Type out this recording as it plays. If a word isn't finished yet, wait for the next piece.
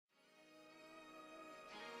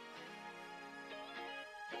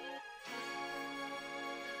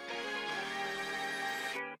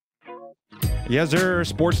Yes, sir.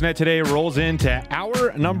 Sportsnet today rolls into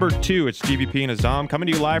hour number 2. It's GVP and Azam coming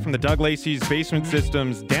to you live from the Doug Lacey's Basement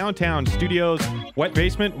Systems downtown studios. Wet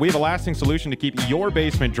basement, we have a lasting solution to keep your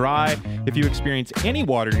basement dry. If you experience any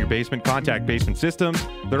water in your basement, contact Basement Systems.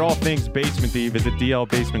 They're all things basement-y. Visit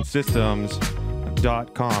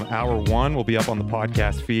dlbasementsystems.com. Hour 1 will be up on the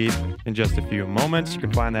podcast feed in just a few moments. You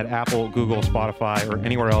can find that Apple, Google, Spotify, or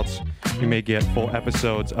anywhere else you may get full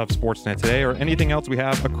episodes of Sportsnet today or anything else we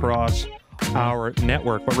have across our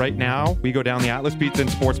network. But right now, we go down the Atlas Pizza and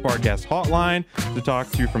Sports Bar guest hotline to talk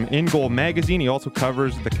to from In Goal Magazine. He also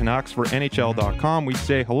covers the Canucks for NHL.com. We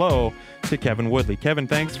say hello to Kevin Woodley. Kevin,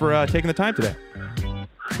 thanks for taking the time today.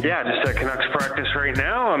 Yeah, just at Canucks practice right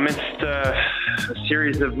now amidst a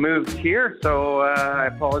series of moves here. So I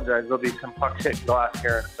apologize. There'll be some pucks hitting glass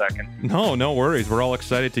here in a second. No worries. We're all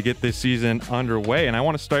excited to get this season underway. And I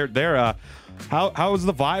want to start there. How is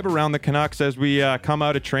the vibe around the Canucks as we come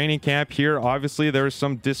out of training camp here? Obviously, there was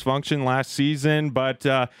some dysfunction last season, but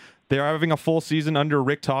they're having a full season under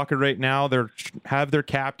Rick Tocchet right now. They have their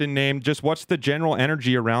captain named. Just what's the general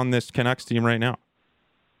energy around this Canucks team right now?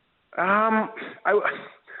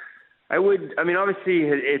 Obviously,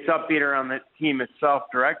 it's upbeat around the team itself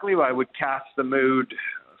directly, but I would cast the mood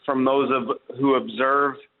from those who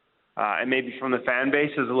observe and maybe from the fan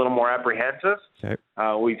base is a little more apprehensive. Okay.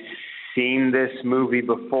 We've seen this movie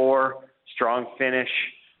before, strong finish,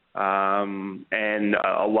 and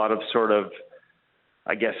a lot of sort of,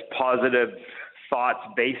 I guess, positive thoughts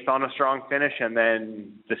based on a strong finish, and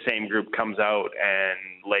then the same group comes out and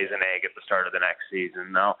lays an egg at the start of the next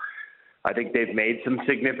season. Now, I think they've made some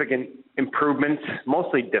significant improvements,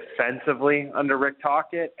 mostly defensively under Rick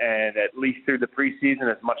Tocchet, and at least through the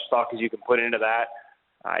preseason, as much stock as you can put into that,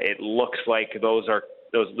 it looks like those have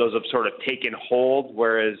sort of taken hold,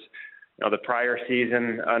 whereas the prior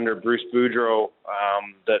season under Bruce Boudreau,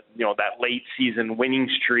 that late season winning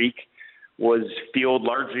streak was fueled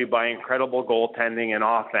largely by incredible goaltending and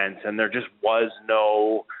offense, and there just was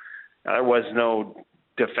no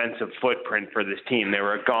defensive footprint for this team. They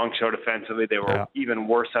were a gong show defensively. They were even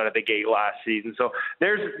worse out of the gate last season. So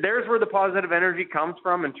there's where the positive energy comes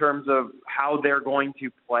from in terms of how they're going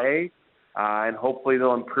to play. And hopefully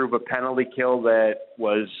they'll improve a penalty kill that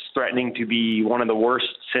was threatening to be one of the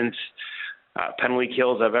worst since penalty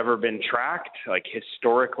kills have ever been tracked, like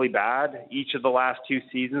historically bad, each of the last 2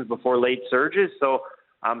 seasons before late surges. So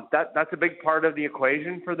that's a big part of the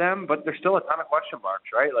equation for them, but there's still a ton of question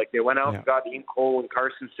marks, right? Like they went out and got Ian Cole and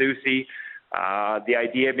Carson Soucy. The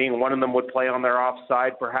idea being one of them would play on their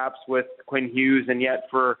offside, perhaps with Quinn Hughes, and yet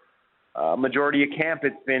for majority of camp,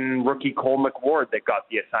 it's been rookie Cole McWard that got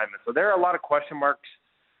the assignment. So there are a lot of question marks.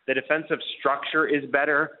 The defensive structure is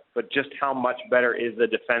better, but just how much better is the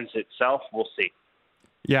defense itself, we'll see.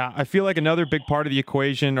 Yeah, I feel like another big part of the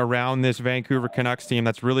equation around this Vancouver Canucks team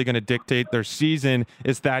that's really going to dictate their season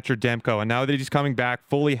is Thatcher Demko. And now that he's coming back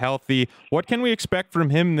fully healthy, what can we expect from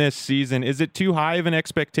him this season? Is it too high of an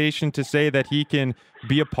expectation to say that he can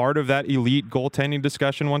be a part of that elite goaltending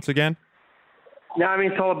discussion once again? No,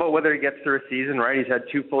 it's all about whether he gets through a season, right? He's had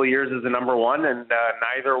 2 full years as the number one, and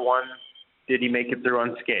neither one did he make it through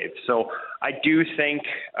unscathed. So I do think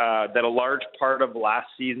that a large part of last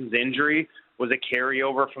season's injury was a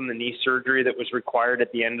carryover from the knee surgery that was required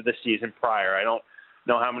at the end of the season prior. I don't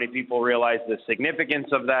know how many people realize the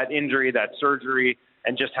significance of that injury, that surgery,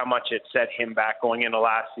 and just how much it set him back going into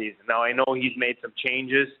last season. Now, I know he's made some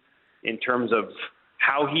changes in terms of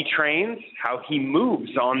how he trains, how he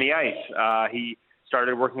moves on the ice. He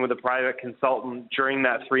started working with a private consultant during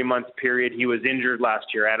that 3-month period. He was injured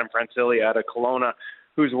last year, Adam Francilia out of Kelowna,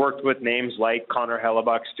 who's worked with names like Connor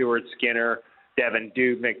Hellebuck, Stuart Skinner, Devin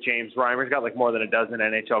Dubnyk, James Reimer. He's got like more than a dozen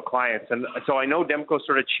NHL clients. And so I know Demko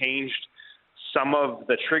sort of changed some of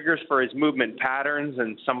the triggers for his movement patterns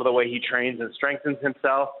and some of the way he trains and strengthens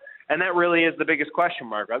himself. And that really is the biggest question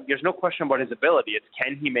mark. There's no question about his ability. It's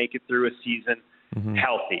can he make it through a season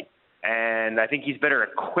healthy? And I think he's better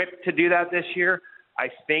equipped to do that this year. I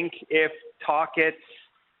think if Tocchett's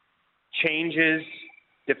changes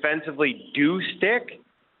defensively do stick,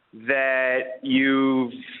 that you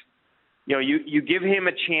give him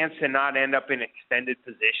a chance to not end up in extended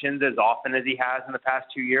positions as often as he has in the past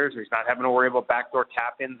 2 years, or he's not having to worry about backdoor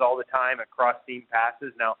tap-ins all the time and cross-seam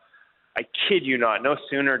passes. Now, I kid you not, no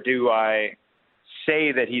sooner do I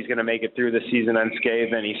say that he's going to make it through the season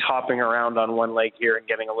unscathed and he's hopping around on one leg here and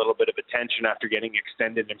getting a little bit of attention after getting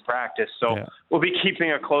extended in practice. So we'll be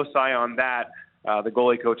keeping a close eye on that. The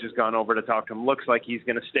goalie coach has gone over to talk to him. Looks like he's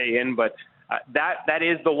going to stay in, but that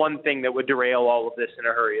is the one thing that would derail all of this in a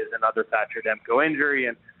hurry is another Thatcher Demko injury.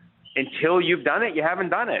 And until you've done it, you haven't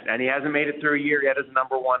done it. And he hasn't made it through a year yet as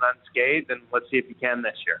number one unscathed, and let's see if he can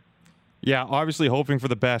this year. Yeah, obviously hoping for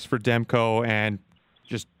the best for Demko and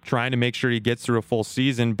just trying to make sure he gets through a full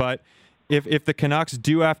season. But if the Canucks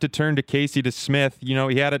do have to turn to Casey DeSmith,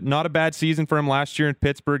 he had not a bad season for him last year in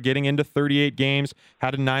Pittsburgh, getting into 38 games,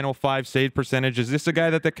 had a .905 save percentage. Is this a guy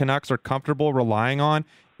that the Canucks are comfortable relying on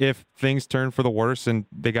if things turn for the worse and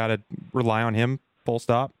they got to rely on him full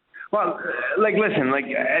stop? Well, listen,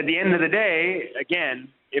 at the end of the day, again,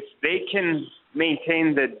 if they can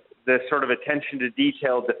maintain the sort of attention to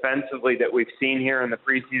detail defensively that we've seen here in the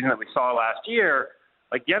preseason that we saw last year,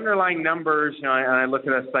 the underlying numbers, and I look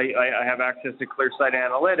at a site, I have access to ClearSight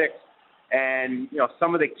Analytics, and,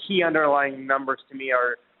 some of the key underlying numbers to me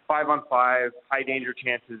are 5-on-5, high danger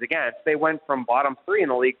chances against. They went from bottom 3 in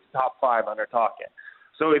the league to top 5 under Tocchet.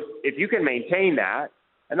 So if you can maintain that,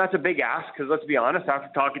 and that's a big ask because let's be honest, after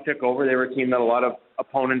Tocchet took over, they were a team that a lot of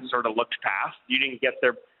opponents sort of looked past. You didn't get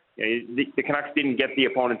the Canucks didn't get the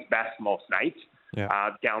opponent's best most nights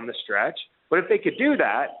down the stretch. But if they could do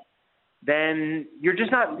that, then you're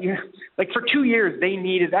just not for 2 years they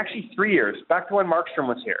needed, actually 3 years, back to when Markstrom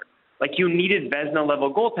was here. You needed Vezina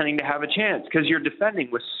level goaltending to have a chance because your defending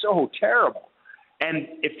was so terrible. And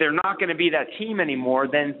if they're not going to be that team anymore,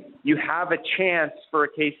 then you have a chance for a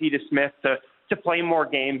Casey DeSmith to play more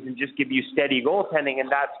games and just give you steady goaltending, and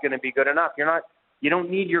that's going to be good enough. You don't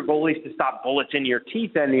need your goalies to stop bullets in their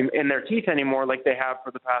teeth anymore like they have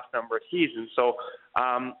for the past number of seasons. So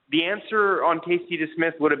the answer on Casey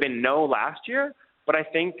DeSmith would have been no last year, but I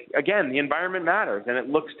think, again, the environment matters, and it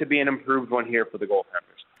looks to be an improved one here for the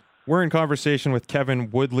goaltenders. We're in conversation with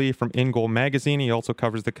Kevin Woodley from In Goal Magazine. He also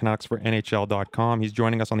covers the Canucks for NHL.com. He's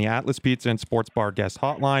joining us on the Atlas Pizza and Sports Bar Guest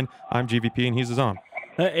Hotline. I'm GVP, and he's his own.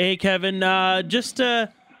 Hey, Kevin. Just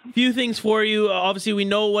a few things for you. Obviously, we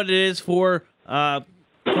know what it is for the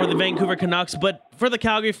Vancouver Canucks, but for the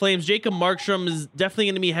Calgary Flames, Jacob Markstrom is definitely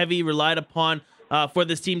going to be heavy relied upon for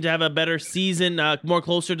this team to have a better season, more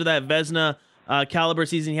closer to that Vezina caliber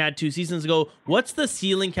season he had 2 seasons ago. What's the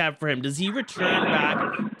ceiling cap for him? Does he return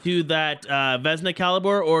back to that Vezina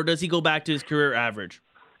caliber, or does he go back to his career average?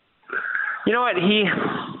 You know what?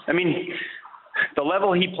 The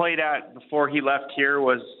level he played at before he left here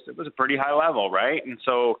was a pretty high level, right? And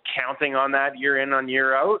so counting on that year in on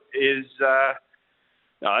year out is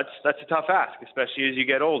that's a tough ask, especially as you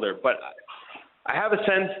get older. But I have a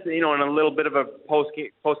sense, in a little bit of a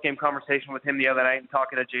post-game conversation with him the other night and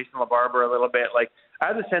talking to Jason LaBarber a little bit, I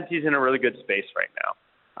have the sense he's in a really good space right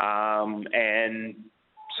now. And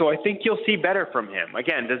so I think you'll see better from him.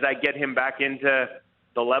 Again, does that get him back into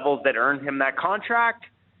the levels that earned him that contract?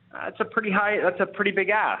 That's a pretty big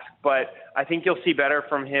ask, but I think you'll see better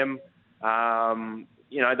from him. The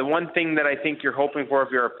one thing that I think you're hoping for if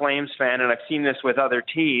you're a Flames fan, and I've seen this with other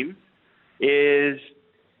teams, is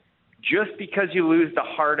just because you lose the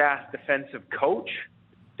hard-ass defensive coach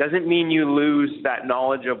doesn't mean you lose that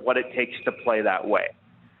knowledge of what it takes to play that way.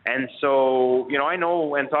 And so, I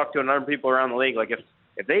know and talk to a number of people around the league,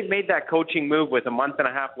 if they'd made that coaching move with a month and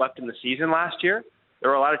a half left in the season last year, there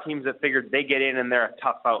were a lot of teams that figured they get in and they're a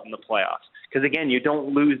tough out in the playoffs. Because, again, you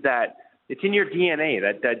don't lose that. It's in your DNA,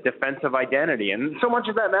 that defensive identity. And so much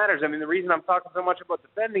of that matters. The reason I'm talking so much about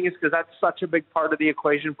defending is because that's such a big part of the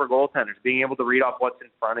equation for goaltenders, being able to read off what's in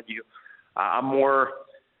front of you.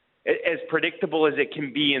 As predictable as it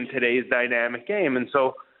can be in today's dynamic game. And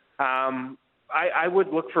so I would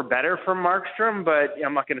look for better from Markstrom, but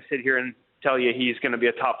I'm not going to sit here and tell you he's going to be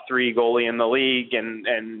a top 3 goalie in the league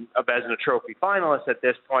and a Vezina Trophy finalist at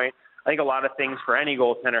this point. I think a lot of things for any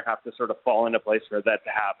goaltender have to sort of fall into place for that to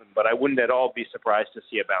happen, but I wouldn't at all be surprised to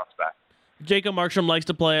see a bounce back. Jacob Markstrom likes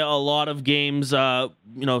to play a lot of games,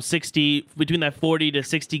 60, between that 40 to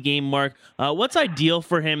 60 game mark. What's ideal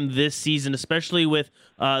for him this season, especially with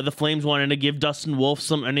the Flames wanting to give Dustin Wolf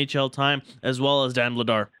some NHL time as well as Dan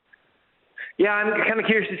Vladar? Yeah, I'm kind of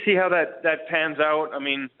curious to see how that pans out.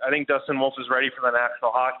 I think Dustin Wolf is ready for the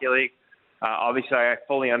National Hockey League. Obviously, I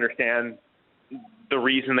fully understand the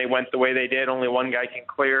reason they went the way they did. Only one guy can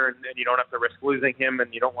clear, and you don't have to risk losing him,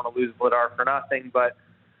 and you don't want to lose Vladar for nothing. But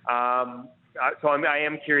so I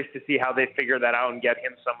am curious to see how they figure that out and get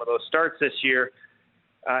him some of those starts this year.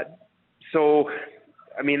 That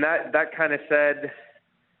kind of said,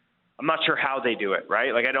 I'm not sure how they do it,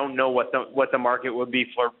 right? I don't know what the market would be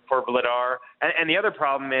for Vladar. And the other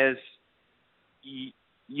problem is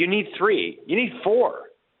you need 3. You need 4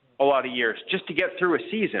 a lot of years just to get through a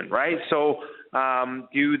season, right? So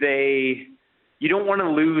do they you don't want to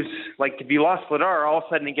lose, like if you lost Vladar, all of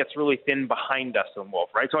a sudden it gets really thin behind Dustin Wolf,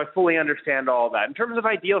 right? So I fully understand all of that. In terms of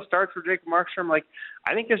ideal starts for Jacob Markstrom, like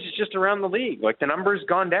I think this is just around the league. Like the number's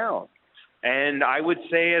gone down. And I would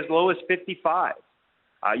say as low as 55.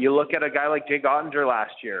 You look at a guy like Jake Ottinger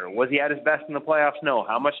last year. Was he at his best in the playoffs? No.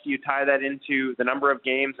 How much do you tie that into the number of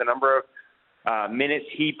games, the number of minutes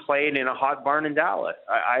he played in a hot barn in Dallas?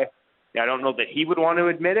 I don't know that he would want to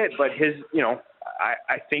admit it, but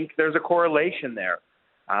I think there's a correlation there.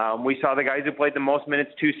 We saw the guys who played the most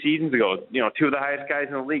minutes 2 seasons ago, two of the highest guys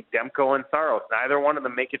in the league, Demko and Saros. Neither one of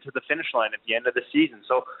them make it to the finish line at the end of the season.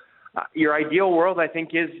 So your ideal world, I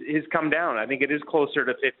think, is come down. I think it is closer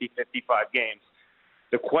to 50, 55 games.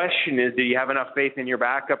 The question is, do you have enough faith in your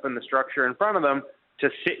backup and the structure in front of them to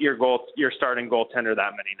sit your starting goaltender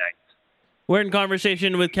that many nights? We're in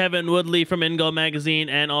conversation with Kevin Woodley from InGoal Magazine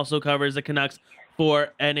and also covers the Canucks for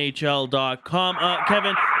NHL.com.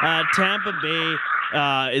 Kevin, Tampa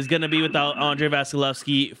Bay is going to be without Andrei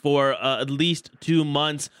Vasilevskiy for at least 2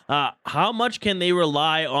 months. How much can they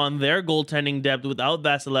rely on their goaltending depth without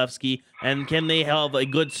Vasilevskiy, and can they have a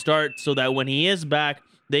good start so that when he is back,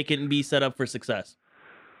 they can be set up for success?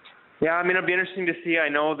 Yeah, I mean, it'll be interesting to see. I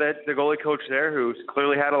know that the goalie coach there, who's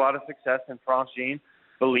clearly had a lot of success in France Jean,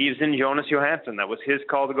 believes in Jonas Johansson. That was his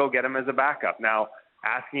call to go get him as a backup. Now,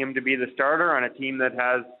 asking him to be the starter on a team that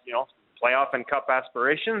has, playoff and cup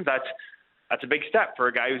aspirations, that's a big step for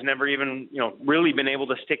a guy who's never even, really been able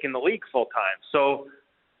to stick in the league full time. So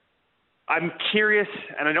I'm curious,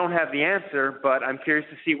 and I don't have the answer, but I'm curious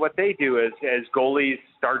to see what they do as goalies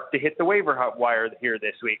start to hit the waiver wire here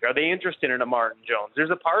this week. Are they interested in a Martin Jones?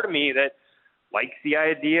 There's a part of me that likes the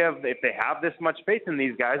idea of, if they have this much faith in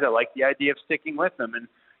these guys, I like the idea of sticking with them. And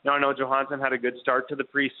I know Johansson had a good start to the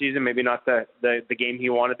preseason, maybe not the game he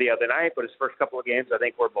wanted the other night, but his first couple of games I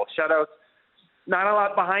think were both shutouts. Not a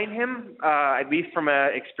lot behind him, at least from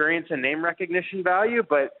an experience and name recognition value,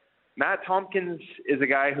 but Matt Tompkins is a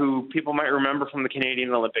guy who people might remember from the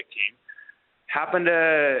Canadian Olympic team. Happened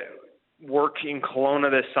to work in Kelowna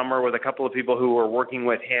this summer with a couple of people who were working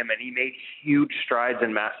with him, and he made huge strides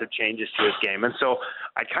and massive changes to his game. And so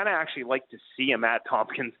I'd kind of actually like to see a Matt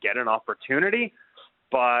Tompkins get an opportunity.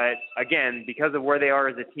 But again, because of where they are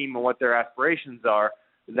as a team and what their aspirations are,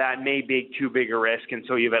 that may be too big a risk. And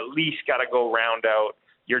so you've at least got to go round out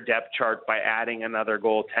your depth chart by adding another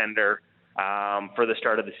goaltender for the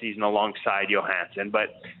start of the season alongside Johansson.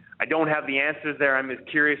 But I don't have the answers there. I'm as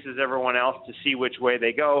curious as everyone else to see which way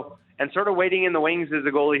they go. And sort of waiting in the wings is a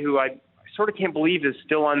goalie who I sort of can't believe is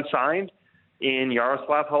still unsigned in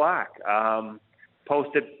Yaroslav Halak.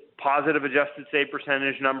 Posted positive adjusted save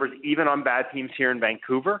percentage numbers even on bad teams here in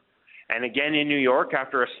Vancouver. And again in New York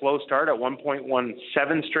after a slow start at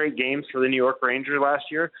 1.17 straight games for the New York Rangers last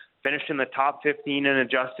year, finished in the top 15 in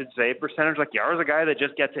adjusted save percentage. Like, Yar's a guy that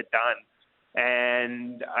just gets it done.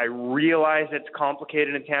 And I realize it's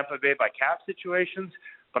complicated in Tampa Bay by cap situations,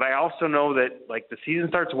 but I also know that, like, the season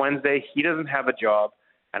starts Wednesday. He doesn't have a job,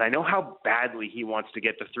 and I know how badly he wants to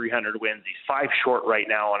get to 300 wins. He's 5 short right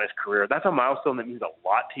now on his career. That's a milestone that means a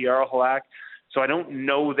lot to Jaro Halak. So I don't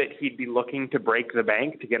know that he'd be looking to break the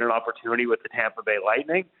bank to get an opportunity with the Tampa Bay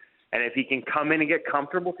Lightning. And if he can come in and get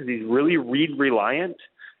comfortable, because he's really read-reliant,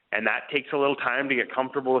 and that takes a little time to get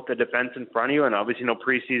comfortable with the defense in front of you, and obviously no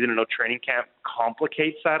preseason and no training camp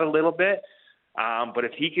complicates that a little bit. But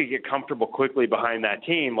if he could get comfortable quickly behind that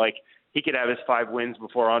team, like, he could have his 5 wins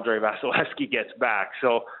before Andrei Vasilevskiy gets back.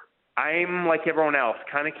 So I'm, like everyone else,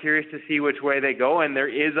 kind of curious to see which way they go. And there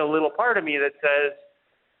is a little part of me that says,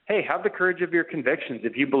 hey, have the courage of your convictions.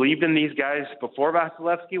 If you believed in these guys before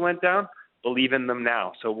Vasilevskiy went down, believe in them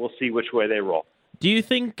now. So we'll see which way they roll. Do you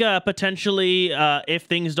think potentially, if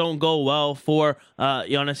things don't go well for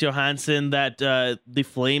Jonas Johansson, that the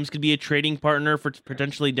Flames could be a trading partner for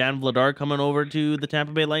potentially Dan Vladar coming over to the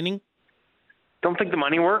Tampa Bay Lightning? Don't think the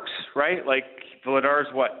money works, right? Like, Vladar's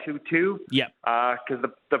what, 2-2? Yeah. Because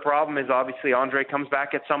the problem is obviously Andre comes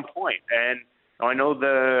back at some point. And I know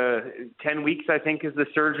the 10 weeks, I think, is the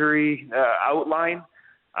surgery outline.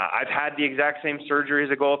 I've had the exact same surgery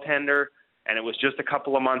as a goaltender, and it was just a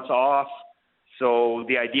couple of months off. So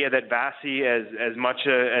the idea that Vasi, as much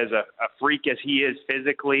as a freak as he is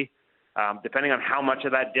physically, depending on how much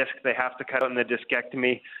of that disc they have to cut out in the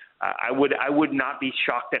discectomy, I would not be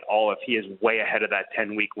shocked at all if he is way ahead of that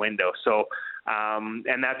 10-week window. So,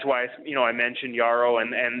 and that's why I mentioned Jaro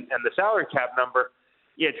and the salary cap number.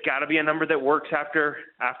 Yeah, it's got to be a number that works after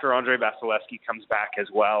Andrei Vasilevskiy comes back as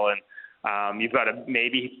well. And you've got to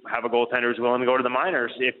maybe have a goaltender who's willing to go to the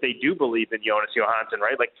minors if they do believe in Jonas Johansson,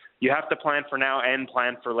 right? Like, you have to plan for now and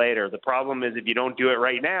plan for later. The problem is if you don't do it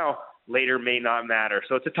right now, later may not matter.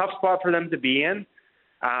 So it's a tough spot for them to be in.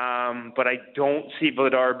 But I don't see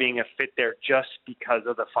Vladar being a fit there just because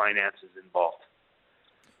of the finances involved.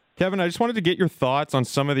 Kevin, I just wanted to get your thoughts on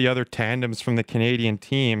some of the other tandems from the Canadian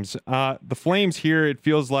teams. The Flames here, it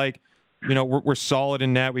feels like, we're solid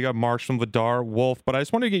in net. We got Markstrom, Vladar, Wolf. But I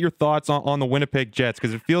just wanted to get your thoughts on the Winnipeg Jets,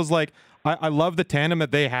 because it feels like I love the tandem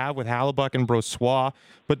that they have with Hellebuyck and Brossoit.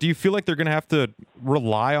 But do you feel like they're going to have to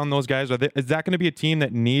rely on those guys? Is that going to be a team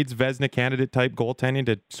that needs Vezina candidate type goaltending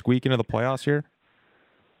to squeak into the playoffs here?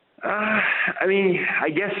 I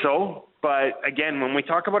guess so. But again, when we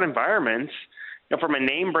talk about environments, from a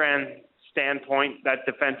name brand standpoint, that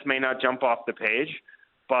defense may not jump off the page,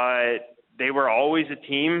 but they were always a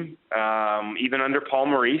team, even under Paul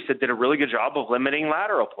Maurice, that did a really good job of limiting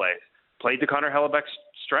lateral plays, played to Connor Hellebuyck's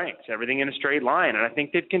strengths, everything in a straight line. And I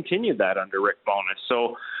think they've continued that under Rick Bowness.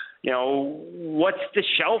 So, what's the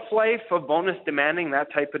shelf life of Bowness demanding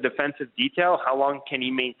that type of defensive detail? How long can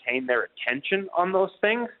he maintain their attention on those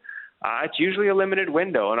things? It's usually a limited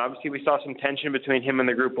window. And obviously we saw some tension between him and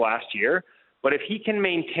the group last year. But if he can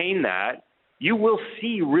maintain that, you will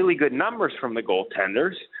see really good numbers from the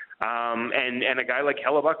goaltenders. And a guy like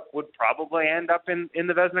Hellebuyck would probably end up in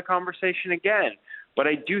the Vezina conversation again. But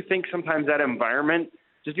I do think sometimes that environment,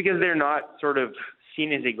 just because they're not sort of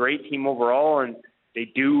seen as a great team overall and they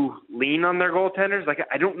do lean on their goaltenders,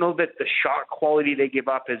 I don't know that the shot quality they give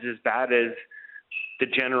up is as bad as the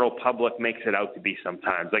general public makes it out to be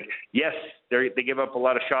sometimes. Yes, they give up a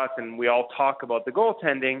lot of shots, and we all talk about the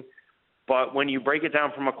goaltending, but when you break it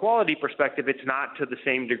down from a quality perspective, it's not to the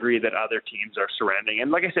same degree that other teams are surrounding. And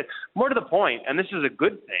like I said, more to the point, and this is a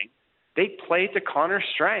good thing, they play to Connor's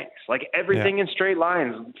strengths. Everything in straight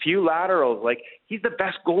lines, few laterals. He's the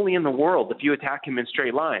best goalie in the world if you attack him in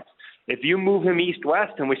straight lines. If you move him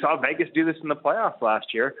east-west, and we saw Vegas do this in the playoffs last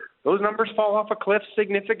year, those numbers fall off a cliff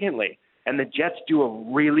significantly. And the Jets do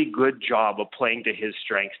a really good job of playing to his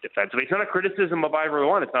strengths defensively. It's not a criticism of either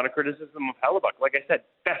one. It's not a criticism of Hellebuyck. Like I said,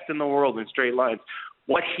 best in the world in straight lines.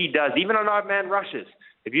 What he does, even on odd man rushes,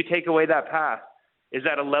 if you take away that pass, is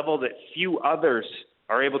at a level that few others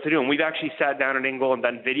are able to do. And we've actually sat down at Ingle and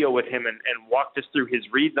done video with him and walked us through his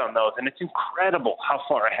reads on those. And it's incredible how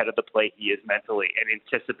far ahead of the plate he is mentally and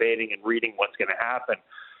anticipating and reading what's going to happen.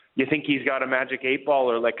 You think he's got a magic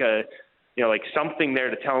 8-ball or something there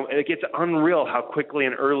to tell him. It's unreal how quickly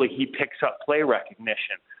and early he picks up play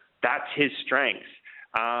recognition. That's his strength.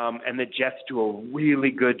 And the Jets do a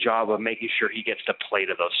really good job of making sure he gets to play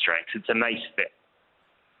to those strengths. It's a nice fit.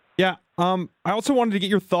 Yeah. I also wanted to get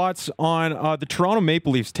your thoughts on the Toronto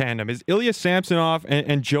Maple Leafs tandem. Is Ilya Samsonov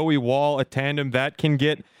and Joey Wall a tandem that can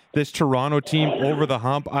get this Toronto team over the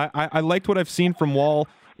hump? I liked what I've seen from Wall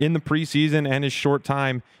in the preseason and his short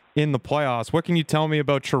time in the playoffs. What can you tell me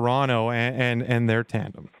about Toronto and their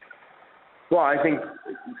tandem? Well, I think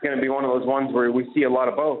it's going to be one of those ones where we see a lot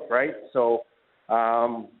of both, right? So,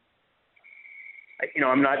 I'm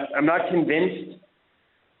not convinced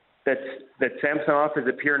that Samsonov is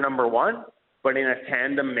a pure number one, but in a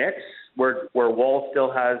tandem mix where Wall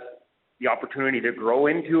still has the opportunity to grow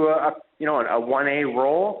into a 1A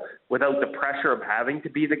role without the pressure of having to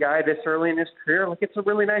be the guy this early in his career, it's a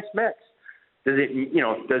really nice mix. Does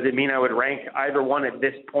it mean I would rank either one at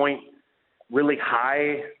this point really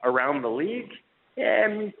high around the league?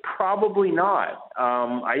 Probably not.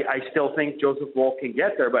 I still think Joseph Woll can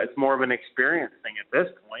get there, but it's more of an experience thing at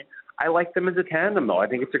this point. I like them as a tandem, though. I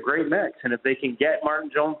think it's a great mix. And if they can get Martin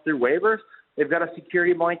Jones through waivers, they've got a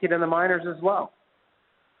security blanket in the minors as well.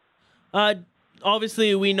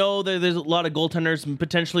 Obviously, we know that there's a lot of goaltenders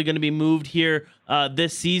potentially going to be moved here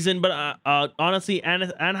this season. But honestly,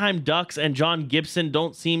 Anaheim Ducks and John Gibson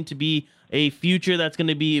don't seem to be a future that's going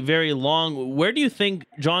to be very long. Where do you think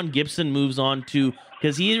John Gibson moves on to?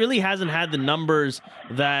 Because he really hasn't had the numbers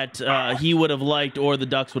that he would have liked or the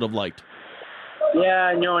Ducks would have liked. Yeah,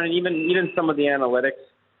 and even some of the analytics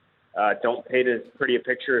don't paint as pretty a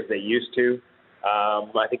picture as they used to.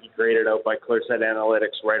 I think he graded out by ClearSight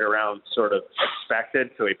Analytics right around sort of expected,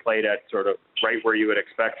 so he played at sort of right where you would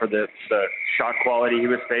expect for the shot quality he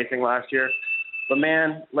was facing last year. But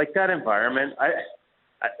man, that environment,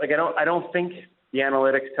 I don't think the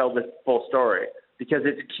analytics tell the full story because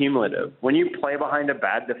it's cumulative. When you play behind a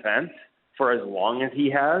bad defense for as long as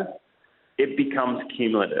he has, it becomes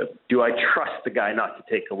cumulative. Do I trust the guy not to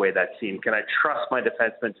take away that seam? Can I trust my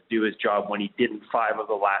defenseman to do his job when he didn't 5 of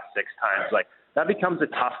the last 6 times? That becomes a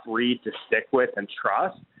tough read to stick with and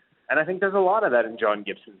trust. And I think there's a lot of that in John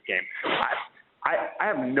Gibson's game. I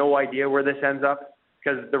have no idea where this ends up.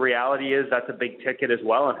 because the reality is that's a big ticket as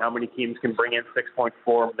well, and how many teams can bring in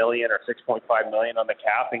 $6.4 million or $6.5 million on the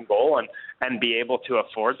cap and goal and be able to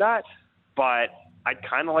afford that. But I'd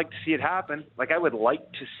kind of like to see it happen. Like, I would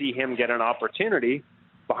like to see him get an opportunity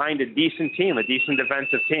behind a decent team, a decent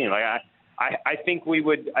defensive team. Like, I think we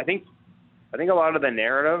would. I think a lot of the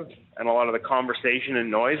narrative and a lot of the conversation and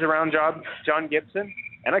noise around John Gibson,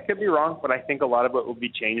 and I could be wrong, but I think a lot of it will be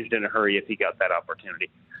changed in a hurry if he got that opportunity.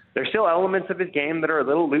 There's still elements of his game that are a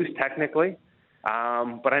little loose technically,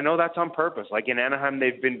 but I know that's on purpose. Like in Anaheim,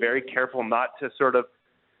 they've been very careful not to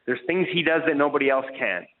there's things he does that nobody else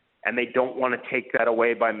can, and they don't want to take that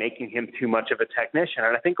away by making him too much of a technician.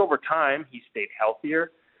 And I think over time, he's stayed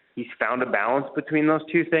healthier. He's found a balance between those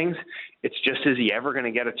two things. It's just, is he ever going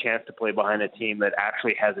to get a chance to play behind a team that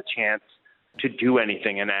actually has a chance to do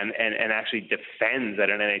anything and actually defends at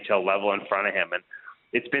an NHL level in front of him? And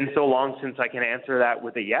it's been so long since I can answer that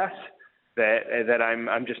with a yes that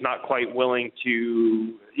I'm just not quite willing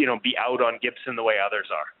to be out on Gibson the way others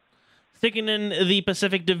are. Sticking in the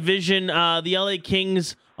Pacific Division, the LA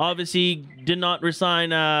Kings obviously did not resign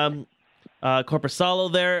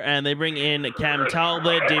Korpisalo there, and they bring in Cam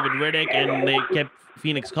Talbot, David Riddick, and they kept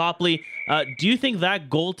Phoenix Copley. Do you think that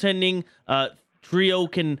goaltending trio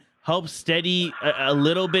can help steady a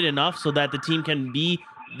little bit enough so that the team can be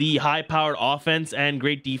the high-powered offense and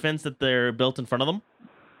great defense that they're built in front of them?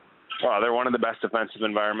 Well, they're one of the best defensive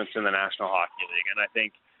environments in the National Hockey League, and I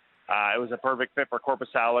think it was a perfect fit for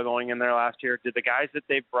Korpisalo going in there last year. Did the guys that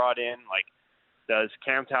they've brought in, does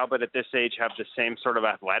Cam Talbot at this age have the same sort of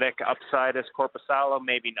athletic upside as Korpisalo?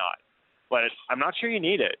 Maybe not. But I'm not sure you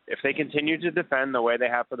need it. If they continue to defend the way they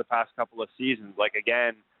have for the past couple of seasons,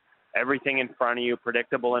 again, everything in front of you,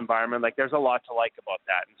 predictable environment, there's a lot to like about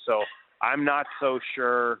that. And so I'm not so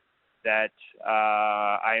sure that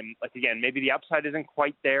again, maybe the upside isn't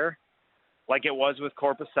quite there like it was with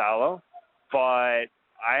Korpisalo, but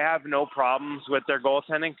I have no problems with their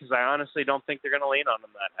goaltending because I honestly don't think they're going to lean on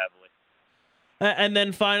them that heavily. And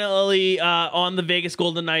then finally, on the Vegas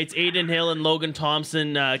Golden Knights, Adin Hill and Logan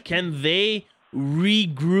Thompson, can they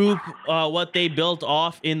regroup what they built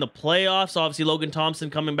off in the playoffs? Obviously, Logan Thompson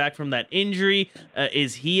coming back from that injury.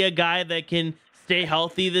 Is he a guy that can stay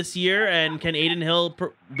healthy this year? And can Adin Hill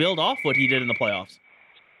build off what he did in the playoffs?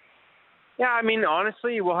 Yeah, I mean,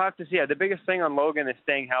 honestly, we'll have to see. The biggest thing on Logan is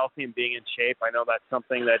staying healthy and being in shape. I know that's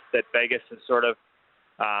something that Vegas has sort of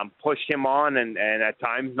pushed him on and at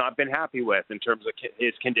times not been happy with in terms of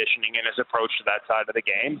his conditioning and his approach to that side of the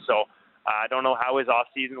game. So I don't know how his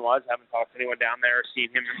off-season was. I haven't talked to anyone down there or seen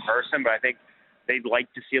him in person, but I think they'd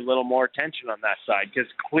like to see a little more attention on that side because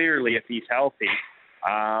clearly if he's healthy,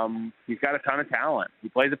 he's got a ton of talent. He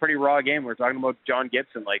plays a pretty raw game. We're talking about John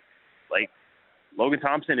Gibson. Like Logan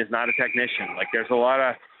Thompson is not a technician. There's a lot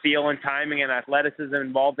of feel and timing and athleticism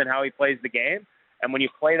involved in how he plays the game. And when you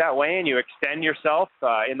play that way and you extend yourself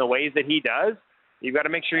in the ways that he does, you've got to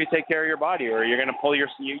make sure you take care of your body, or you're going to pull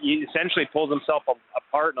he essentially pulls himself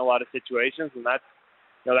apart in a lot of situations, and that's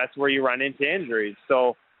where you run into injuries.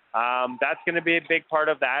 So that's going to be a big part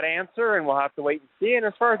of that answer, and we'll have to wait and see. And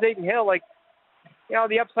as far as Adin Hill,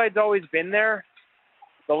 the upside's always been there.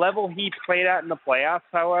 The level he played at in the playoffs,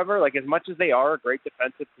 however, as much as they are a great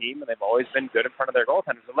defensive team and they've always been good in front of their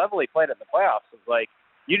goaltenders, the level he played at in the playoffs was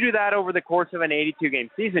you do that over the course of an 82-game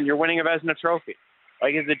season, you're winning a Vezina trophy.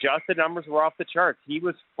 His adjusted numbers were off the charts. He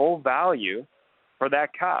was full value for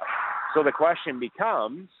that cup. So the question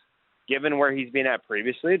becomes, given where he's been at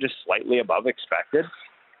previously, just slightly above expected,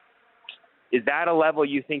 is that a level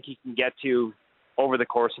you think he can get to over the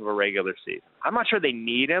course of a regular season? I'm not sure they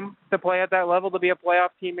need him to play at that level to be a playoff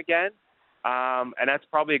team again. And that's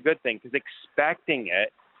probably a good thing because expecting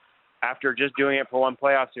it after just doing it for one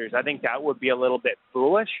playoff series, I think that would be a little bit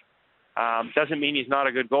foolish. Doesn't mean he's not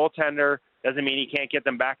a good goaltender. Doesn't mean he can't get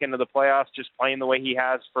them back into the playoffs just playing the way he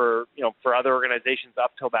has for other organizations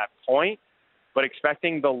up till that point. But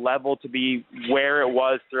expecting the level to be where it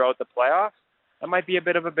was throughout the playoffs, that might be a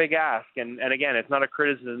bit of a big ask. And again, it's not a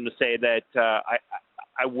criticism to say that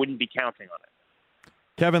I wouldn't be counting on it.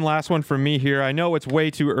 Kevin, last one from me here. I know it's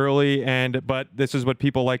way too early, but this is what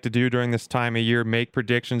people like to do during this time of year, make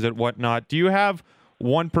predictions and whatnot. Do you have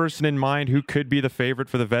one person in mind who could be the favorite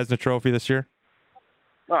for the Vezina Trophy this year?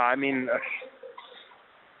 Well, I mean,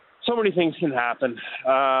 so many things can happen.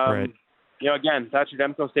 Right. Again, Thatcher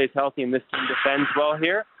Demko stays healthy and this team defends well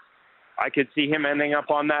here. I could see him ending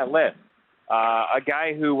up on that list. A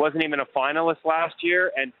guy who wasn't even a finalist last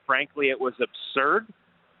year, and frankly, it was absurd.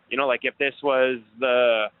 If this was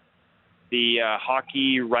the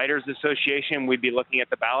Hockey Writers Association, we'd be looking at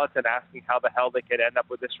the ballots and asking how the hell they could end up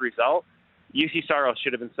with this result. UC Saros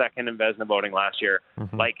should have been second in Vezina voting last year.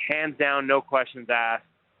 Like, hands down, no questions asked.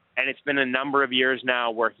 And it's been a number of years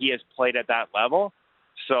now where he has played at that level.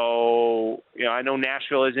 So, I know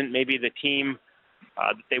Nashville isn't maybe the team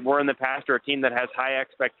that they were in the past, or a team that has high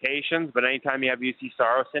expectations, but anytime you have UC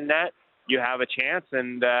Saros in net, you have a chance.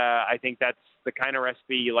 And I think that's the kind of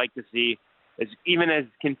recipe you like to see. Even as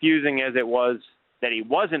confusing as it was that he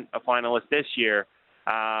wasn't a finalist this year,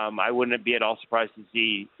 I wouldn't be at all surprised to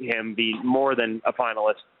see him be more than a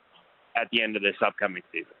finalist at the end of this upcoming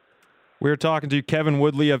season. We're talking to Kevin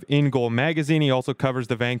Woodley of In Goal Magazine. He also covers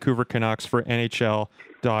the Vancouver Canucks for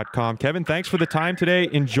NHL.com. Kevin, thanks for the time today.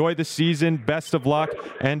 Enjoy the season. Best of luck,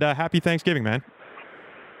 and happy Thanksgiving, man.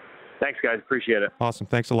 Thanks, guys. Appreciate it. Awesome.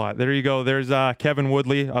 Thanks a lot. There you go. There's Kevin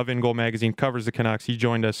Woodley of In Goal Magazine, covers the Canucks. He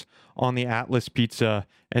joined us on the Atlas Pizza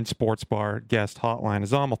and Sports Bar guest hotline.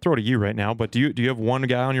 Azam, I'll throw to you right now, but do you have one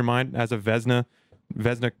guy on your mind as a Vezina,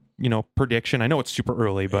 prediction? I know it's super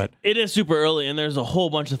early, but it is super early, and there's a whole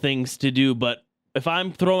bunch of things to do. But if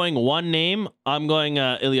I'm throwing one name, I'm going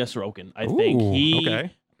Ilya Sorokin. I think he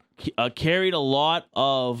carried a lot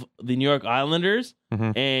of the New York Islanders,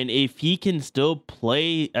 and if he can still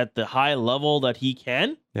play at the high level that he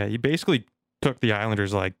can, he basically took the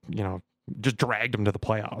Islanders just dragged them to the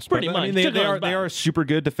playoffs. Pretty much. I mean, they are a super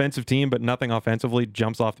good defensive team, but nothing offensively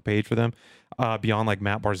jumps off the page for them beyond like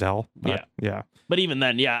Matt Barzal. Yeah. But even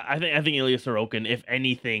then, I think Ilya Sorokin, if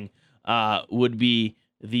anything, would be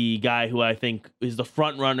the guy who I think is the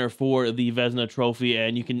front runner for the Vezina Trophy.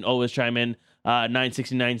 And you can always chime in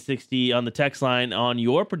 960 on the text line on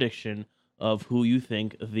your prediction of who you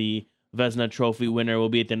think the Vezina Trophy winner will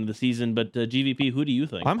be at the end of the season. But GVP, who do you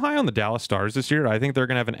think? I'm high on the Dallas Stars this year. I think they're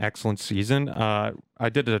going to have an excellent season. I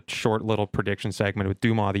did a short little prediction segment with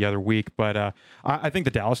Dumas the other week, but I think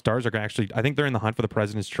the Dallas Stars are going to I think they're in the hunt for the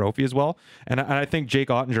President's Trophy as well. And I think Jake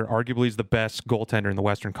Ottinger arguably is the best goaltender in the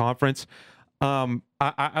Western Conference.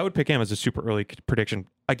 I would pick him as a super early prediction.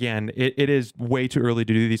 Again, it is way too early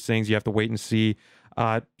to do these things. You have to wait and see,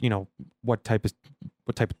 how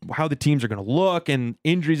the teams are going to look and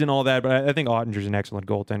injuries and all that. But I think Ottinger's an excellent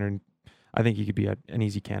goaltender, and I think he could be an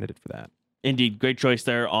easy candidate for that. Indeed, great choice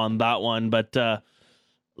there on that one. But a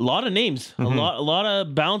lot of names, a lot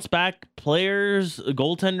of bounce back players,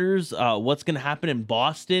 goaltenders. What's going to happen in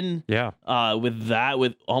Boston? Yeah. With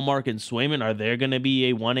Allmark and Swayman, are there going to be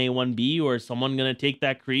a 1A, 1B, or is someone going to take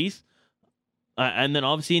that crease? And then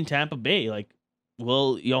obviously in Tampa Bay,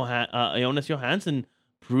 will Jonas Johansson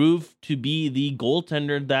prove to be the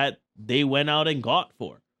goaltender that they went out and got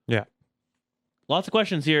for? Yeah. Lots of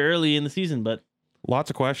questions here early in the season, but lots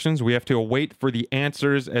of questions. We have to wait for the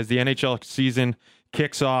answers as the NHL season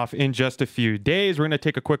kicks off in just a few days. We're going to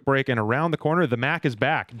take a quick break, and around the corner, the Mac is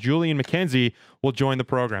back. Julian McKenzie will join the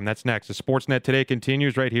program. That's next. The Sportsnet Today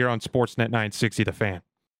continues right here on Sportsnet 960 The Fan.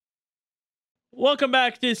 Welcome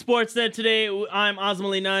back to Sportsnet Today. I'm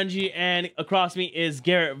Osmali Nanji, and across me is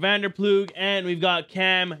Garrett Vanderplug, and we've got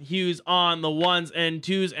Cam Hughes on the ones and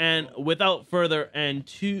twos. And without further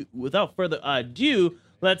ado,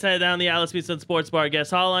 let's head down the Alice Pizza and Sports Bar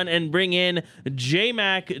guest hotline and bring in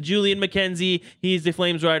J-Mac, Julian McKenzie. He's the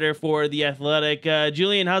Flames writer for The Athletic.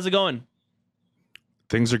 Julian, how's it going?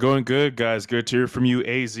 Things are going good, guys. Good to hear from you,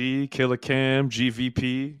 AZ, Killer Cam,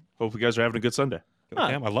 GVP. Hope you guys are having a good Sunday.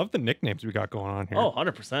 Damn, I love the nicknames we got going on here. Oh,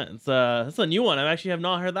 100%. It's a new one. I actually have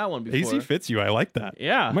not heard that one before. AZ fits you. I like that.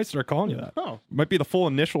 Yeah. I might start calling you that. Oh. Might be the full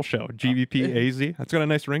initial show. GVP, AZ. That's got a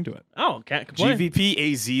nice ring to it. Oh, can't complain.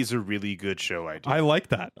 GVP AZ is a really good show idea. I like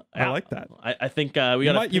that. I like that. I think we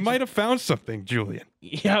got You might have found something, Julian.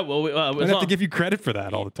 Yeah, well, I have to give you credit for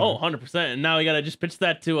that all the time. Oh, 100%. And now we got to just pitch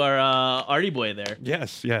that to our Artie boy there.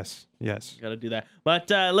 Yes. Got to do that. But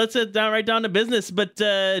let's sit right down to business. But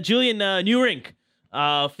Julian, new rink.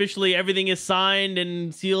 Officially, everything is signed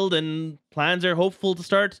and sealed, and plans are hopeful to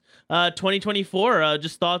start 2024.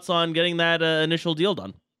 Just thoughts on getting that initial deal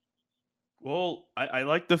done? Well, I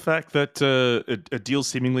like the fact that a deal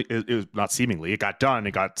it got done,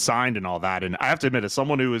 it got signed and all that. And I have to admit, as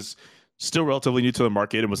someone who is still relatively new to the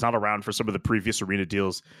market and was not around for some of the previous arena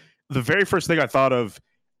deals, the very first thing I thought of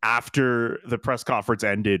after the press conference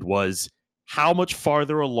ended was how much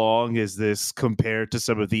farther along is this compared to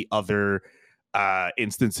some of the other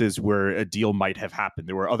instances where a deal might have happened.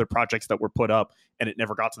 There were other projects that were put up and it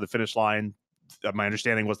never got to the finish line. My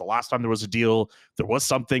understanding was the last time there was a deal, there was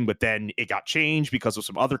something, but then it got changed because of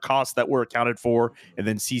some other costs that were accounted for. And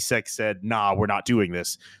then CSEC said, nah, we're not doing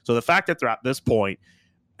this. So the fact that they're at this point,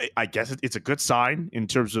 I guess it's a good sign in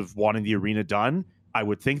terms of wanting the arena done. I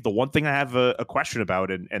would think the one thing I have a question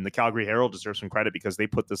about, and the Calgary Herald deserves some credit because they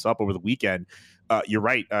put this up over the weekend. You're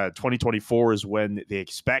right. 2024 is when they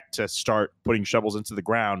expect to start putting shovels into the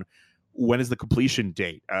ground. When is the completion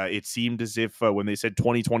date? It seemed as if when they said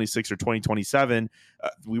 2026 or 2027,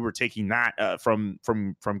 we were taking that from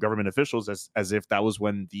government officials as if that was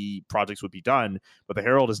when the projects would be done. But the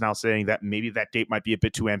Herald is now saying that maybe that date might be a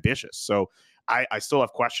bit too ambitious. So I still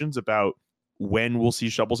have questions about when we'll see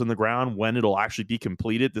shovels in the ground, when it'll actually be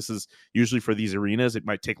completed. This is usually for these arenas. It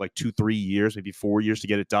might take like 2-3 years, maybe 4 years to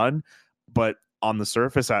get it done. But on the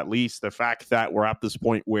surface, at least, the fact that we're at this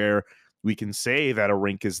point where we can say that a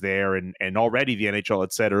rink is there, and already the NHL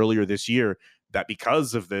had said earlier this year that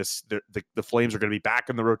because of this, the Flames are going to be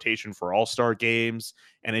back in the rotation for all-star games,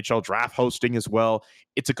 NHL draft hosting as well.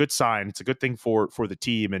 It's a good sign. It's a good thing for the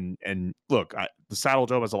team. And look, the Saddle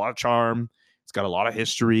Dome has a lot of charm. It's got a lot of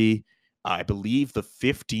history. I believe the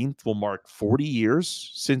 15th will mark 40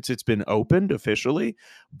 years since it's been opened officially,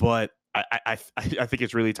 but I think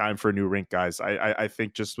it's really time for a new rink, guys. I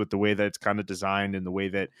think just with the way that it's kind of designed and the way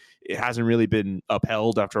that it hasn't really been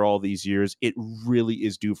upheld after all these years, it really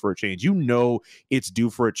is due for a change. You know, it's due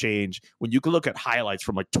for a change when you can look at highlights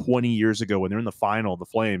from like 20 years ago when they're in the final, the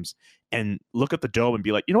Flames, and look at the dome and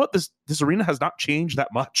be like, you know what, this arena has not changed that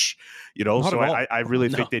much, you know. Not so I really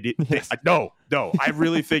think they did. No, I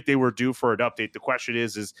really think they were due for an update. The question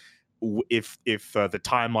is if the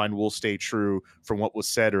timeline will stay true from what was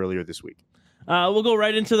said earlier this week. We'll go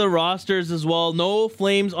right into the rosters as well. No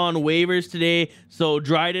Flames on waivers today, so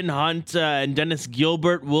Dryden Hunt and Dennis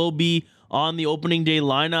Gilbert will be on the opening day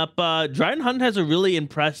lineup. Dryden Hunt has a really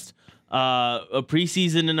impressed a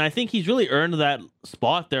preseason, and I think he's really earned that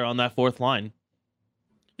spot there on that fourth line.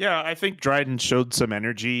 Yeah, I think Dryden showed some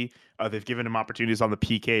energy. They've given him opportunities on the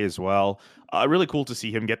PK as well. Really cool to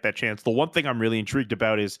see him get that chance. The one thing I'm really intrigued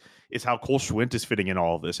about is how Cole Schwindt is fitting in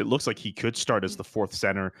all of this. It looks like he could start as the fourth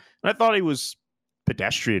center. And I thought he was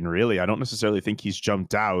pedestrian, really. I don't necessarily think he's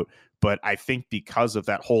jumped out, but I think because of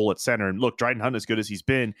that hole at center, and look, Dryden Hunt, as good as he's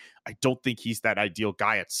been, I don't think he's that ideal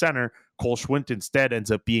guy at center. Cole Schwindt instead ends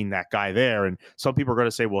up being that guy there. And some people are going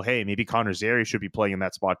to say, well, hey, maybe Connor Zary should be playing in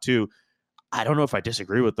that spot too. I don't know if I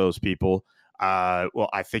disagree with those people. Well,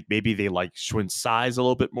 I think maybe they like Schwindt's size a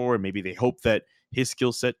little bit more, and maybe they hope that his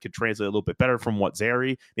skill set could translate a little bit better from what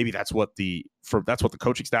Zary. Maybe that's what the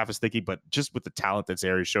coaching staff is thinking. But just with the talent that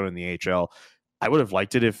Zary's shown in the AHL, I would have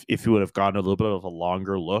liked it if he would have gotten a little bit of a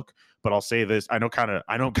longer look. But I'll say this: I know kind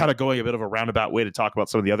of going a bit of a roundabout way to talk about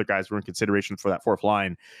some of the other guys who were in consideration for that fourth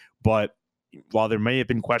line. But while there may have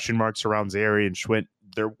been question marks around Zary and Schwindt,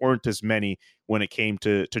 there weren't as many when it came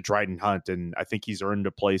to Dryden Hunt, and I think he's earned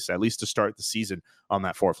a place at least to start the season on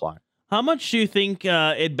that fourth line. How much do you think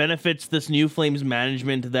it benefits this new Flames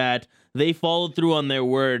management that they followed through on their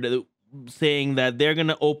word, saying that they're going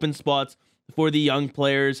to open spots for the young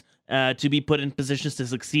players to be put in positions to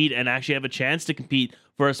succeed and actually have a chance to compete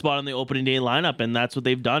for a spot on the opening day lineup? And that's what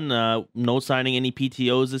they've done. No signing any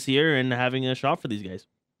PTOs this year and having a shot for these guys.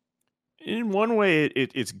 In one way,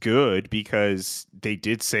 it's good because they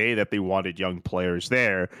did say that they wanted young players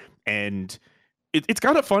there. And it's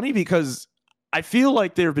kind of funny because I feel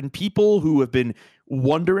like there have been people who have been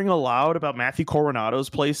wondering aloud about Matthew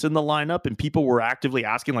Coronado's place in the lineup. And people were actively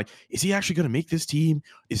asking, like, is he actually going to make this team?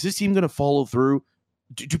 Is this team going to follow through?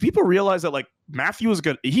 Do people realize that, like, Matthew was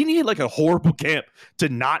good? He needed, like, a horrible camp to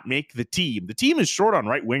not make the team. The team is short on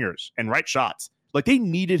right wingers and right shots. Like, they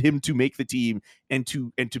needed him to make the team and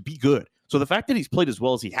to be good. So the fact that he's played as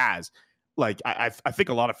well as he has, like, I think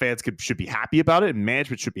a lot of fans should be happy about it, and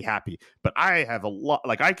management should be happy. But I have a lot,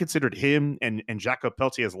 like, I considered him and Jakob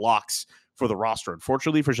Peltier as locks for the roster.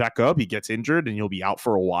 Unfortunately for Jakob, he gets injured and he'll be out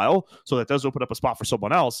for a while. So that does open up a spot for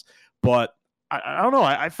someone else. But I don't know.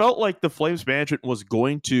 I felt like the Flames management was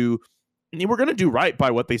going to, they were going to do right by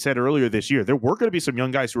what they said earlier this year. There were going to be some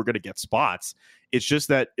young guys who were going to get spots. It's just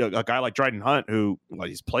that a guy like Dryden Hunt, who, well,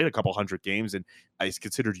 he's played a couple hundred games and he's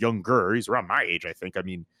considered younger. He's around my age, I think. I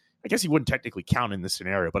mean, I guess he wouldn't technically count in this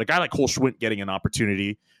scenario, but a guy like Cole Schwindt getting an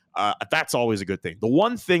opportunity, that's always a good thing. The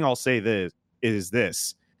one thing I'll say is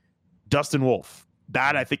this: Dustin Wolf.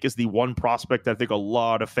 That, I think, is the one prospect that I think a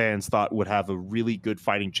lot of fans thought would have a really good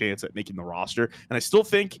fighting chance at making the roster. And I still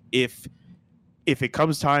think if it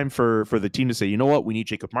comes time for the team to say, you know what, we need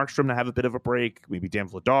Jacob Markstrom to have a bit of a break, maybe Dan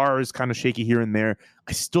Vladar is kind of shaky here and there,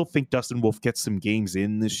 I still think Dustin Wolf gets some games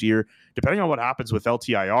in this year. Depending on what happens with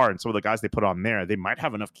LTIR and some of the guys they put on there, they might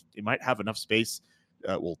have enough space.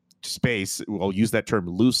 Space, we'll use that term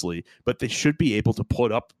loosely, but they should be able to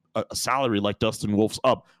put up a salary like Dustin Wolf's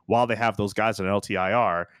up while they have those guys on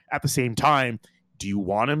LTIR. At the same time, do you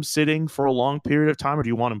want him sitting for a long period of time or do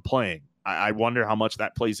you want him playing? I wonder how much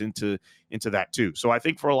that plays into that too. So I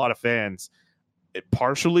think for a lot of fans,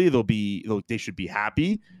 partially they should be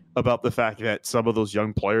happy about the fact that some of those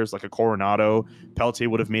young players like a Coronado, Pelletier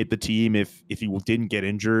would have made the team if he didn't get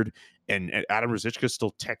injured, and Adam Ruzicka is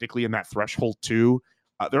still technically in that threshold too.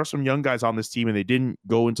 There are some young guys on this team, and they didn't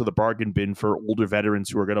go into the bargain bin for older veterans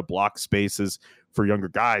who are going to block spaces for younger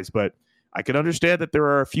guys. But I can understand that there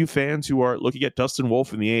are a few fans who are looking at Dustin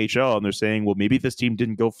Wolf in the AHL, and they're saying, well, maybe this team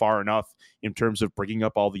didn't go far enough in terms of bringing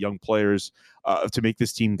up all the young players to make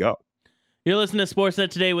this team go. You're listening to Sportsnet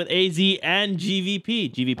today with AZ and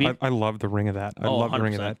GVP. GVP. I love the ring of that. I love 100%. the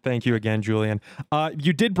ring of that. Thank you again, Julian.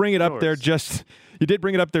 You did bring it up there. You did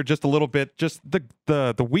bring it up there just a little bit. Just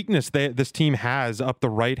the weakness that this team has up the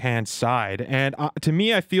right hand side, and to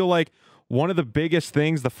me, I feel like one of the biggest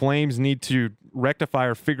things the Flames need to rectify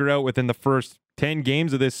or figure out within the first 10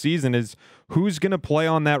 games of this season is who's going to play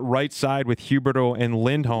on that right side with Huberdeau and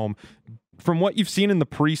Lindholm. From what you've seen in the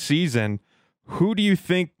preseason, who do you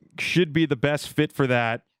think should be the best fit for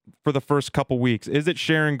that for the first couple weeks? Is it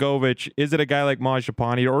Sharon Govich? Is it a guy like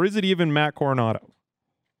Mangiapane? Or is it even Matt Coronado?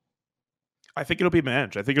 I think it'll be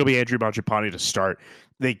Mange. I think it'll be Andrew Mangiapane to start.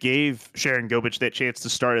 They gave Sharon Govich that chance to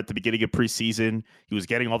start at the beginning of preseason. He was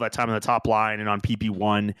getting all that time on the top line and on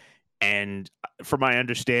PP1. And from my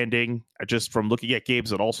understanding, just from looking at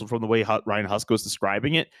games and also from the way Ryan Husko is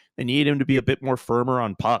describing it, they need him to be a bit more firmer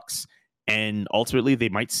on pucks. And ultimately, they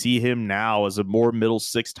might see him now as a more middle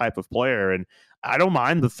six type of player. And I don't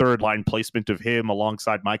mind the third line placement of him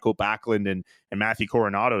alongside Michael Backlund and Matthew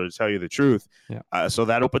Coronado, to tell you the truth. Yeah. So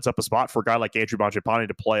that opens up a spot for a guy like Andrew Mangiapane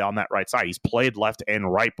to play on that right side. He's played left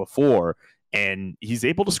and right before, and he's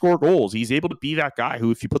able to score goals. He's able to be that guy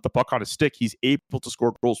who, if you put the puck on his stick, he's able to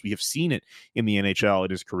score goals. We have seen it in the NHL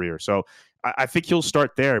in his career. So I think he'll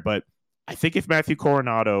start there. But I think if Matthew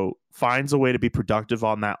Coronado finds a way to be productive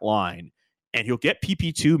on that line, and he'll get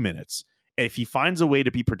PP2 minutes, and if he finds a way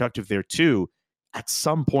to be productive there too, at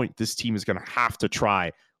some point this team is going to have to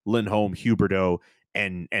try Lindholm, Huberdeau,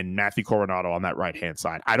 and Matthew Coronado on that right-hand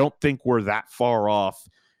side. I don't think we're that far off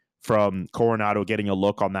from Coronado getting a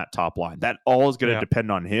look on that top line. That all is going to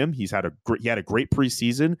depend on him. He had a great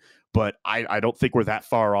preseason, but I don't think we're that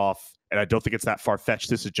far off, and I don't think it's that far-fetched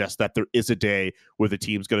to suggest that there is a day where the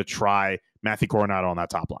team's going to try Matthew Coronado on that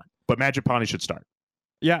top line. But Mangiapane should start.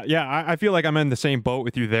 Yeah. I feel like I'm in the same boat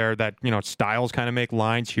with you there, that, styles kind of make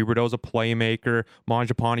lines. Huberdeau's a playmaker.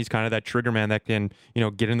 Mangiapane's kind of that trigger man that can,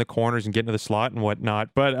 get in the corners and get into the slot and whatnot.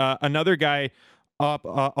 But another guy up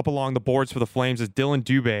along the boards for the Flames is Dylan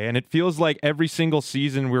Dubé. And it feels like every single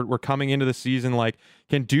season we're coming into the season like,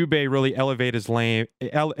 can Dubé really elevate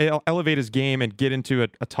his game and get into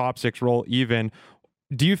a top six role even?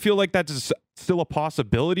 Do you feel like that's still a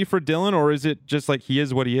possibility for Dylan, or is it just like he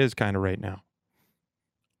is what he is kind of right now?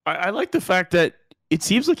 I like the fact that it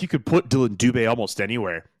seems like you could put Dylan Dubé almost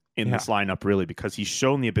anywhere in this lineup, really, because he's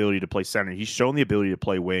shown the ability to play center. He's shown the ability to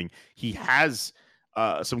play wing. He has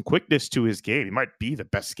some quickness to his game. He might be the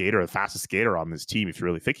best skater, the fastest skater on this team, if you're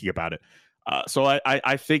really thinking about it. So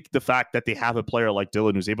I think the fact that they have a player like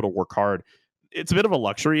Dylan who's able to work hard, it's a bit of a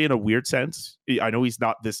luxury in a weird sense. I know he's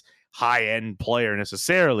not this high-end player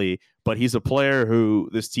necessarily, but he's a player who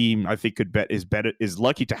this team, I think, is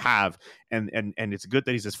lucky to have, and it's good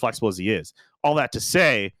that he's as flexible as he is. All that to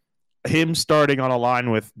say, him starting on a line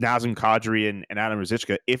with Nazem Kadri and Adam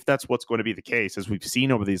Ruzicka, if that's what's going to be the case, as we've seen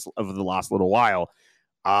over the last little while,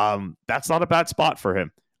 that's not a bad spot for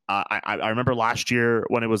him. I remember last year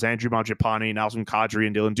when it was Andrew Mangiapane, Nazem Kadri,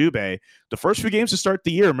 and Dylan Dubé, the first few games to start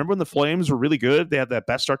the year, remember when the Flames were really good? They had that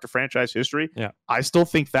best start to franchise history. Yeah. I still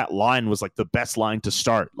think that line was like the best line to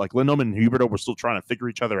start. Like Lindholm and Huberdeau were still trying to figure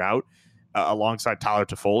each other out alongside Tyler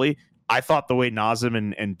Toffoli. I thought the way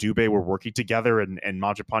Nazem and Dubé were working together, and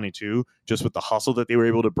Mangiapane too, just with the hustle that they were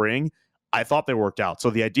able to bring, I thought they worked out. So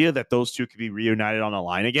the idea that those two could be reunited on a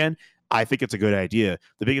line again, I think it's a good idea.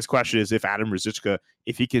 The biggest question is if Adam Ruzicka,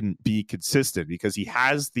 if he can be consistent, because he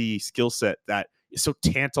has the skill set that is so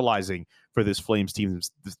tantalizing for this Flames team.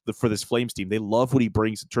 They love what he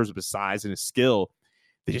brings in terms of his size and his skill.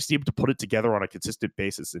 They just need him to put it together on a consistent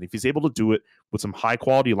basis. And if he's able to do it with some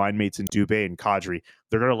high-quality line mates in Dubé and Kadri,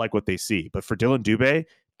 they're going to like what they see. But for Dylan Dubé,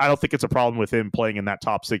 I don't think it's a problem with him playing in that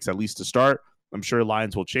top six, at least to start. I'm sure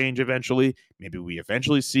lines will change eventually. Maybe we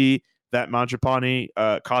eventually see that Mangiapane,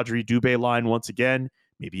 Kadri, Dubé line once again.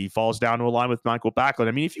 Maybe he falls down to a line with Michael Backlund.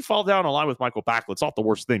 I mean, if you fall down a line with Michael Backlund, it's not the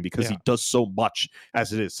worst thing because he does so much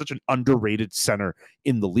as it is. Such an underrated center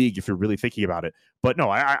in the league, if you're really thinking about it. But no,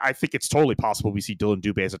 I think it's totally possible we see Dylan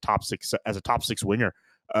Dubé as a top six winger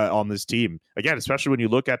on this team. Again, especially when you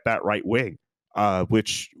look at that right wing,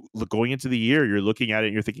 which going into the year, you're looking at it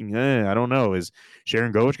and you're thinking, I don't know. Is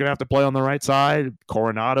Sharon Govich going to have to play on the right side?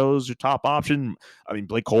 Coronado's your top option. I mean,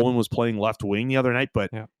 Blake Coleman was playing left wing the other night,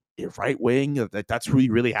 but your right wing, that's who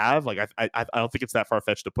you really have. Like, I don't think it's that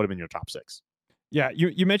far-fetched to put him in your top 6. Yeah,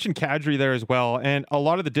 you mentioned Kadri there as well, and a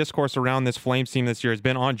lot of the discourse around this Flames team this year has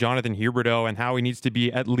been on Jonathan Huberdeau and how he needs to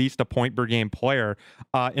be at least a point-per-game player.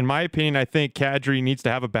 In my opinion, I think Kadri needs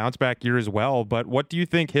to have a bounce-back year as well, but what do you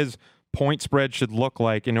think his point spread should look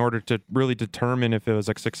like in order to really determine if it was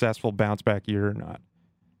a successful bounce-back year or not?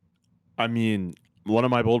 I mean, one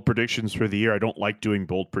of my bold predictions for the year, I don't like doing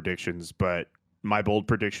bold predictions, but my bold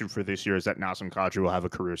prediction for this year is that Nazem Kadri will have a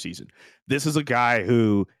career season. This is a guy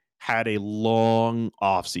who had a long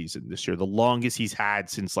off season this year, the longest he's had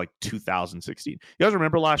since like 2016. You guys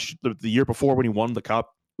remember the year before when he won the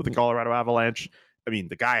cup with the Colorado Avalanche? I mean,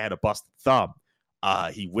 the guy had a busted thumb.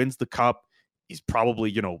 He wins the cup. He's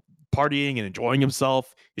probably, partying and enjoying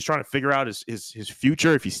himself. He's trying to figure out his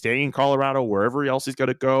future, if he's staying in Colorado, wherever else he's going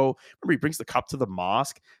to go. Remember, he brings the cup to the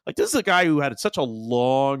mosque. Like, this is a guy who had such a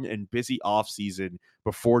long and busy offseason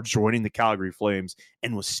before joining the Calgary Flames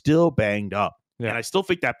and was still banged up. Yeah. And I still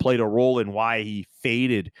think that played a role in why he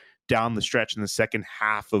faded down the stretch in the second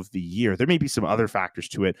half of the year. There may be some other factors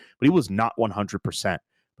to it, but he was not 100%.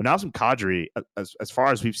 But Nazem Kadri, as far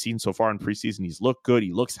as we've seen so far in preseason, he's looked good.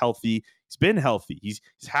 He looks healthy. He's been healthy. He's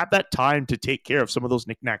had that time to take care of some of those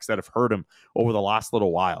knickknacks that have hurt him over the last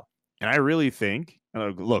little while. And I really think,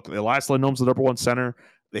 look, Elias Lindholm's the number 1 center.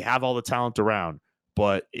 They have all the talent around.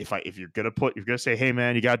 But if you're gonna say, hey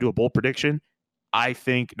man, you gotta do a bold prediction, I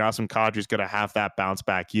think Nazem Kadri is going to have that bounce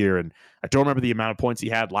back year. And I don't remember the amount of points he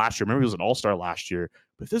had last year. Remember, he was an all-star last year.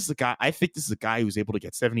 But this is a guy, I think this is a guy who's able to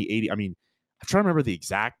get 70, 80. I mean, I'm trying to remember the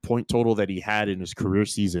exact point total that he had in his career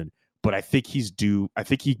season, but I think he's due. I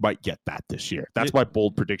think he might get that this year. That's my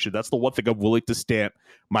bold prediction. That's the one thing I'm willing to stamp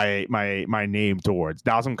my name towards.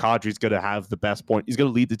 Nazem Kadri is going to have the best point. He's going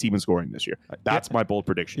to lead the team in scoring this year. That's my bold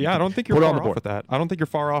prediction. Yeah, I don't think you're far off of that. I don't think you're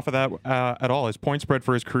far off of that at all. His point spread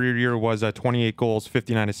for his career year was 28 goals,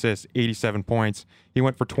 59 assists, 87 points. He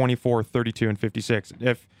went for 24, 32, and 56.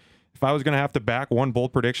 If I was going to have to back one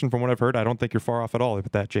bold prediction from what I've heard, I don't think you're far off at all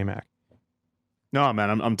with that, J-Mac. No,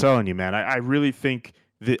 man, I'm telling you, man. I really think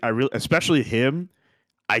that especially him,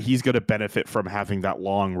 he's going to benefit from having that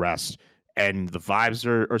long rest. And the vibes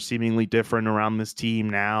are seemingly different around this team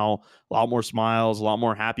now. A lot more smiles, a lot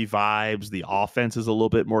more happy vibes. The offense is a little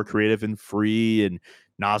bit more creative and free. And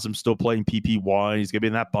Nazem's still playing PP1. He's going to be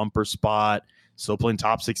in that bumper spot, still playing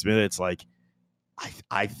top 6 minutes. Like,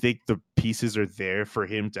 I think the pieces are there for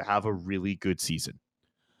him to have a really good season.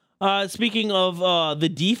 Speaking of the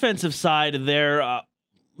defensive side there,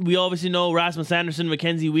 we obviously know Rasmus Andersson,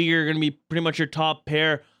 Mackenzie Weegar are going to be pretty much your top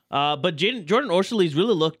pair. But Jordan Oesterle's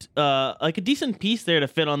really looked like a decent piece there to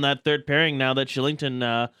fit on that third pairing now that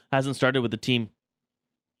Shillington hasn't started with the team.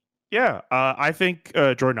 Yeah, I think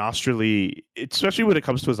Jordan Oesterle, especially when it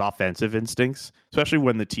comes to his offensive instincts, especially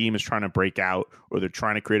when the team is trying to break out or they're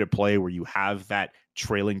trying to create a play where you have that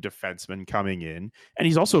trailing defenseman coming in. And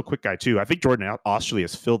he's also a quick guy, too. I think Jordan Oesterle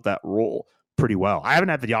has filled that role pretty well. I haven't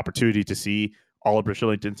had the opportunity to see Oliver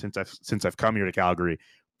Shillington since I've come here to Calgary,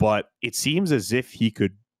 but it seems as if he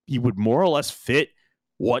would more or less fit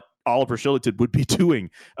what Oliver Shillington would be doing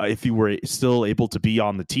if he were still able to be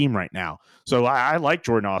on the team right now. So I like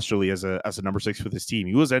Jordan Oesterle as a number 6 for this team.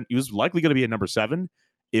 He was likely going to be a number 7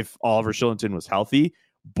 if Oliver Shillington was healthy.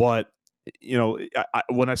 But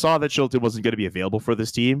when I saw that Shillington wasn't going to be available for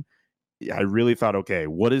this team, I really thought, okay,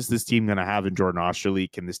 what is this team going to have in Jordan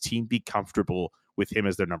Oesterle? Can this team be comfortable with him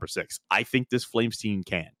as their number 6? I think this Flames team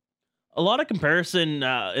can. A lot of comparison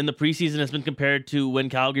in the preseason has been compared to when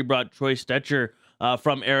Calgary brought Troy Stetcher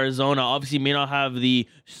from Arizona. Obviously, may not have the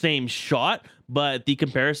same shot, but the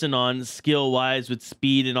comparison on skill-wise with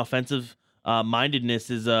speed and offensive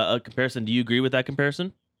mindedness is a comparison. Do you agree with that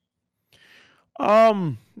comparison?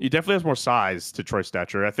 He definitely has more size to Troy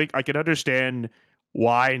Stetcher. I think I can understand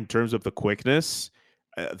why, in terms of the quickness,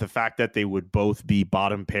 the fact that they would both be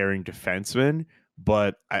bottom pairing defensemen,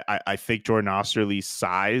 but I think Jordan Oesterle's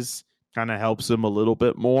size kind of helps him a little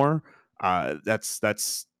bit more. That's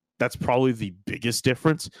probably the biggest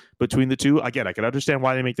difference between the two. Again, I can understand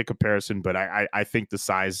why they make the comparison, but I think the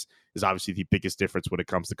size is obviously the biggest difference when it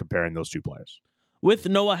comes to comparing those two players. With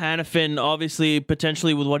Noah Hannafin, obviously,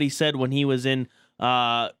 potentially with what he said when he was in,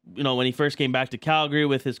 when he first came back to Calgary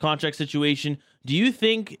with his contract situation, do you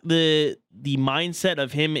think the mindset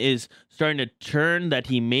of him is starting to turn that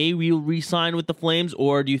he may re-sign with the Flames,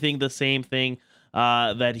 or do you think the same thing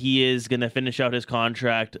that he is going to finish out his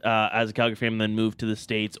contract as a Calgary fan and then move to the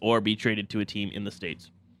States or be traded to a team in the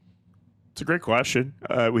States? It's a great question.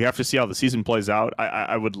 We have to see how the season plays out.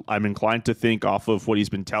 I'm inclined to think, off of what he's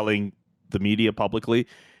been telling the media publicly,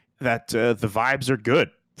 that the vibes are good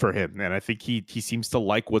for him, and I think he seems to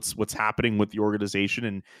like what's happening with the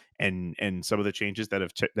organization and some of the changes that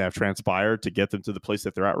have transpired to get them to the place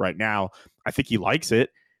that they're at right now. I think he likes it.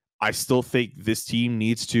 I still think this team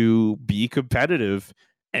needs to be competitive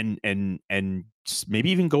and maybe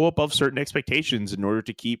even go above certain expectations in order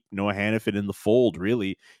to keep Noah Hannafin in the fold,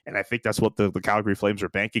 really. And I think that's what the Calgary Flames are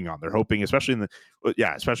banking on. They're hoping, especially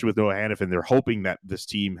with Noah Hannafin, they're hoping that this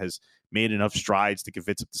team has made enough strides to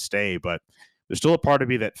convince him to stay. But there's still a part of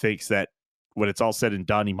me that thinks that when it's all said and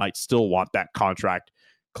done, he might still want that contract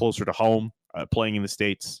closer to home, playing in the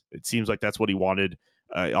States. It seems like that's what he wanted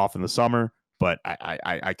off in the summer, but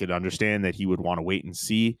I could understand that he would want to wait and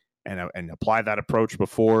see and apply that approach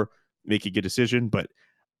before making a decision. But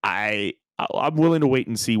I'm willing to wait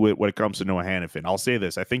and see when it comes to Noah Hannafin. I'll say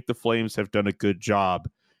this. I think the Flames have done a good job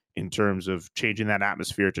in terms of changing that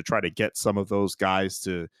atmosphere to try to get some of those guys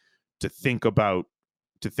to think about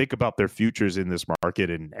their futures in this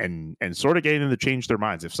market and sort of getting them to change their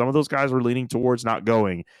minds. If some of those guys were leaning towards not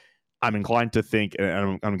going, I'm inclined to think,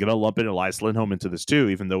 and I'm going to lump in Elias Lindholm into this too,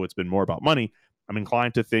 even though it's been more about money, I'm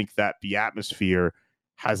inclined to think that the atmosphere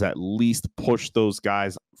has at least pushed those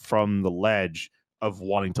guys from the ledge of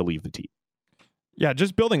wanting to leave the team. Yeah,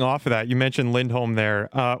 just building off of that, you mentioned Lindholm there.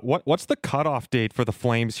 What's the cutoff date for the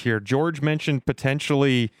Flames here? George mentioned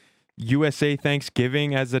potentially USA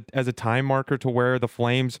Thanksgiving as a time marker to where the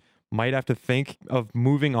Flames might have to think of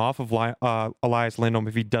moving off of Elias Lindholm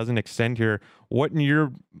if he doesn't extend here. What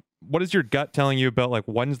is your gut telling you about, like,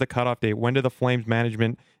 when's the cutoff date? When do the Flames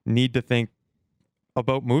management need to think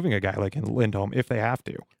about moving a guy like Lindholm if they have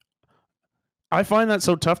to? I find that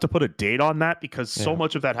so tough to put a date on that because so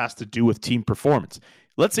much of that has to do with team performance.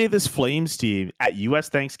 Let's say this Flames team at US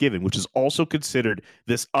Thanksgiving, which is also considered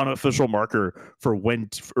this unofficial marker for when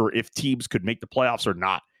or if teams could make the playoffs or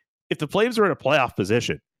not. If the Flames are in a playoff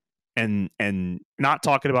position and not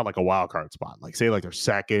talking about like a wild card spot, like say like they're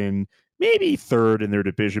second, maybe third in their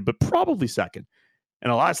division, but probably second,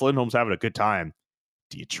 and Elias Lindholm's having a good time,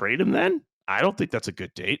 do you trade him then? I don't think that's a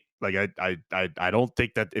good date. Like I don't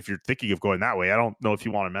think that if you're thinking of going that way, I don't know if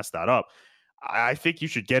you want to mess that up. I think you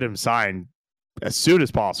should get him signed as soon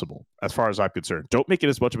as possible, as far as I'm concerned. Don't make it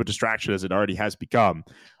as much of a distraction as it already has become.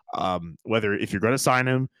 Whether if you're going to sign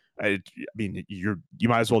him, you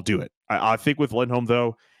might as well do it. I think with Lindholm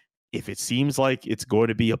though, if it seems like it's going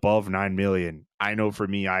to be above $9 million, I know for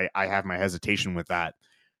me, I have my hesitation with that.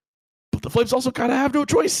 But the Flames also kind of have no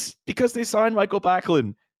choice because they signed Michael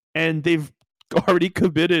Backlund and they've already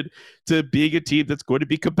committed to being a team that's going to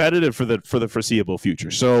be competitive for the foreseeable future.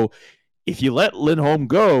 So if you let Lindholm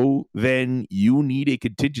go, then you need a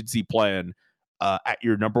contingency plan at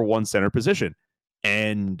your number one center position.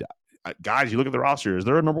 And guys, you look at the roster. Is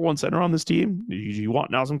there a number one center on this team? You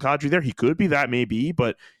want Nazem Kadri there? He could be that, maybe,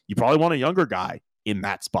 but you probably want a younger guy in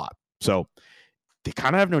that spot. So they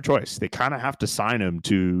kind of have no choice. They kind of have to sign him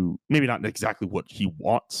to maybe not exactly what he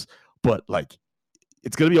wants, but like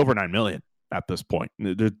it's going to be over $9 million at this point.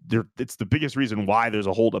 It's the biggest reason why there's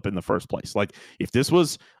a holdup in the first place. Like if this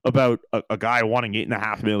was about a guy wanting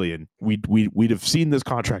 $8.5 million, we'd have seen this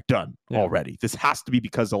contract done already. This has to be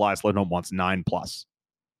because Elias Lindholm wants 9+.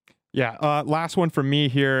 Yeah. Last one from me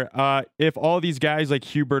here. If all these guys like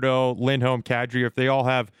Huberdeau, Lindholm, Kadri, if they all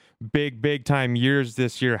have big time years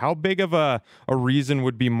this year, how big of a reason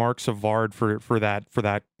would be Mark Savard for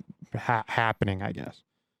that happening, I guess?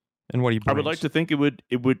 And what he brings. I would like to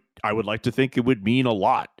think it would mean a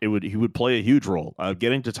lot. He would play a huge role.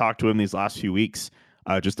 Getting to talk to him these last few weeks,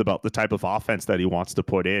 just about the type of offense that he wants to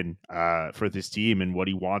put in for this team and what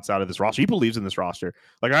he wants out of this roster. He believes in this roster.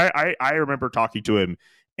 Like I remember talking to him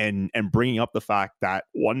and bringing up the fact that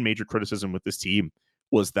one major criticism with this team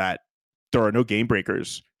was that there are no game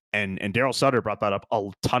breakers. And Daryl Sutter brought that up a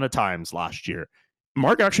ton of times last year.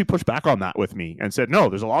 Mark actually pushed back on that with me and said, no,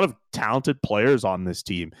 there's a lot of talented players on this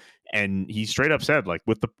team. And he straight up said, like,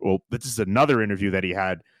 this is another interview that he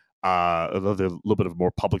had, a little bit of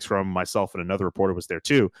more public from myself and another reporter was there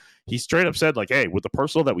too. He straight up said, like, hey, with the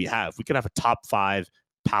personnel that we have, we could have a top 5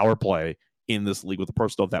 power play in this league with the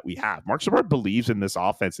personnel that we have. Mark Savard believes in this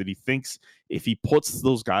offense, and he thinks if he puts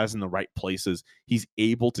those guys in the right places, he's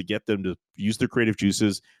able to get them to use their creative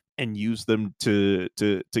juices and use them to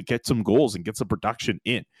get some goals and get some production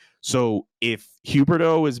in. So if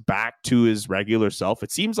Huberdeau is back to his regular self,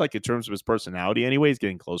 it seems like in terms of his personality anyway, he's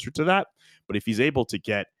getting closer to that. But if he's able to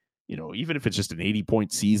get, even if it's just an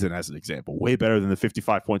 80-point season as an example, way better than the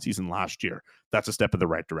 55-point season last year. That's a step in the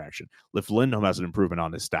right direction. If Lindholm has an improvement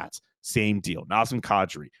on his stats, same deal. Nazem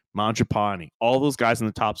Kadri, Mangiapane, all those guys in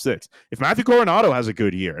the top 6. If Matthew Coronato has a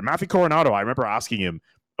good year, and Matthew Coronato, I remember asking him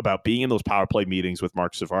about being in those power play meetings with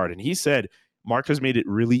Marc Savard, and he said Mark has made it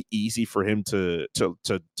really easy for him to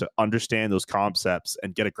understand those concepts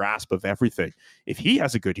and get a grasp of everything. If he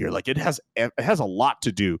has a good year, like it has a lot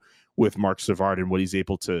to do with Marc Savard and what he's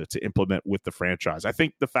able to implement with the franchise. I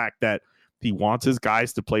think the fact that he wants his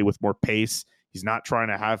guys to play with more pace. He's not trying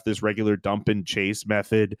to have this regular dump and chase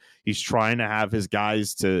method. He's trying to have his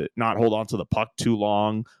guys to not hold on to the puck too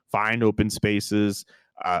long, find open spaces,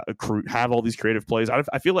 have all these creative plays.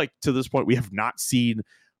 I feel like to this point we have not seen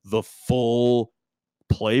the full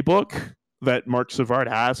playbook that Marc Savard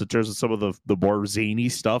has in terms of some of the more zany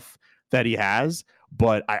stuff that he has.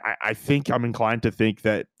 But I think I'm inclined to think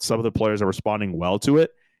that some of the players are responding well to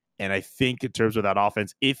it. And I think in terms of that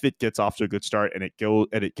offense, if it gets off to a good start and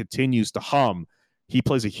it continues to hum, he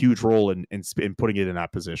plays a huge role in putting it in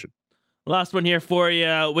that position. Last one here for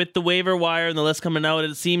you. With the waiver wire and the list coming out,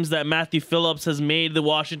 it seems that Matthew Phillips has made the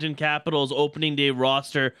Washington Capitals opening day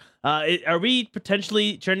roster. Are we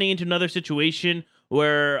potentially turning into another situation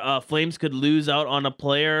where Flames could lose out on a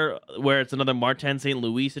player where it's another Martin St.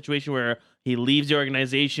 Louis situation where he leaves the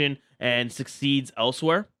organization and succeeds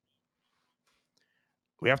elsewhere?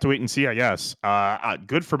 We have to wait and see, I guess.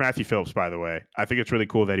 Good for Matthew Phillips, by the way. I think it's really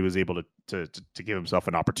cool that he was able to give himself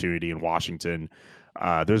an opportunity in Washington.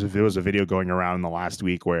 There was a video going around in the last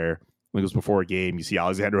week where, I think it was before a game, you see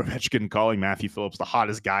Alexander Ovechkin calling Matthew Phillips the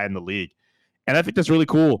hottest guy in the league. And I think that's really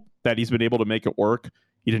cool that he's been able to make it work.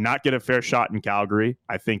 He did not get a fair shot in Calgary.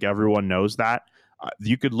 I think everyone knows that.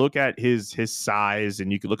 You could look at his size,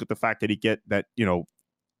 and you could look at the fact that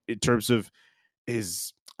in terms of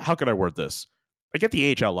his, how could I word this? Like at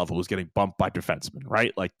the AHL level, he was getting bumped by defensemen,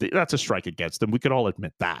 right? Like that's a strike against him. We could all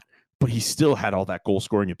admit that. But he still had all that goal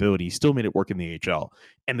scoring ability. He still made it work in the AHL.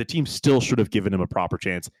 And the team still should have given him a proper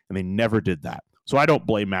chance, and they never did that. So I don't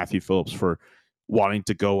blame Matthew Phillips for wanting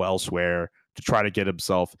to go elsewhere to try to get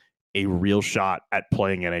himself a real shot at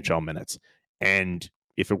playing NHL minutes. And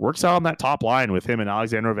if it works out on that top line with him and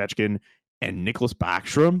Alexander Ovechkin and Nicholas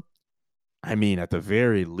Backstrom, I mean, at the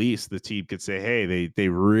very least, the team could say, hey, they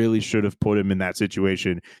really should have put him in that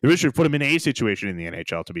situation. They really should have put him in a situation in the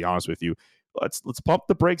NHL, to be honest with you. Let's pump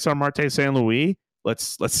the brakes on Martin St. Louis.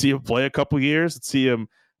 Let's see him play a couple years. Let's see him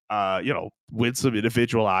win some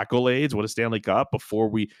individual accolades, win a Stanley Cup before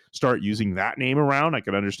we start using that name around. I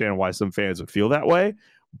can understand why some fans would feel that way.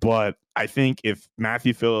 But I think if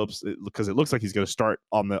Matthew Phillips, because it looks like he's going to start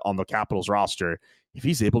on the Capitals roster, if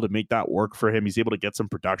he's able to make that work for him, he's able to get some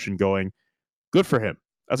production going. Good for him.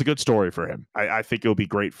 That's a good story for him. I think it'll be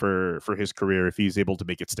great for his career if he's able to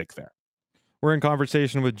make it stick there. We're in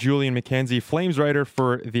conversation with Julian McKenzie, Flames writer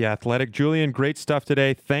for The Athletic. Julian, great stuff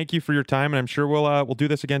today. Thank you for your time, and I'm sure we'll do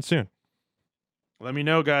this again soon. Let me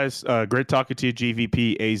know, guys. Great talking to you,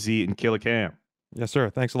 GVP, AZ, and Killicam. Yes,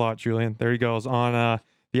 sir. Thanks a lot, Julian. There he goes on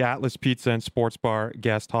the Atlas Pizza and Sports Bar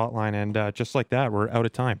guest hotline, and just like that, we're out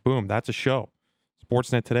of time. Boom, that's a show.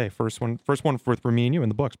 Sportsnet today, first one for me and you in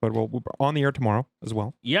the books, but we're on the air tomorrow as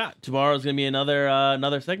well. Yeah, tomorrow's gonna be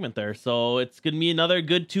another segment there, so it's gonna be another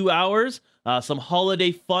good 2 hours, some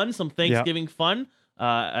holiday fun, some Thanksgiving fun,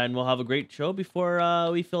 and we'll have a great show before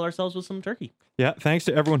we fill ourselves with some turkey. Yeah, thanks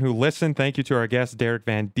to everyone who listened. Thank you to our guests, Derek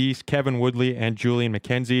Van Diest, Kevin Woodley, and Julian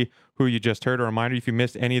McKenzie, who you just heard. A reminder, if you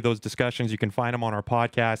missed any of those discussions, you can find them on our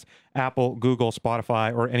podcast, Apple, Google,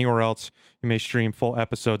 Spotify, or anywhere else. You may stream full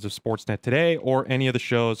episodes of Sportsnet Today or any of the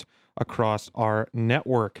shows across our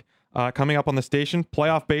network. Coming up on the station,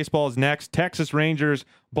 playoff baseball is next. Texas Rangers,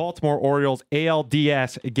 Baltimore Orioles,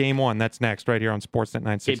 ALDS Game 1. That's next right here on Sportsnet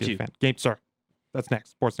 960 The Fan. That's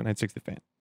next, Sportsnet 960 The Fan.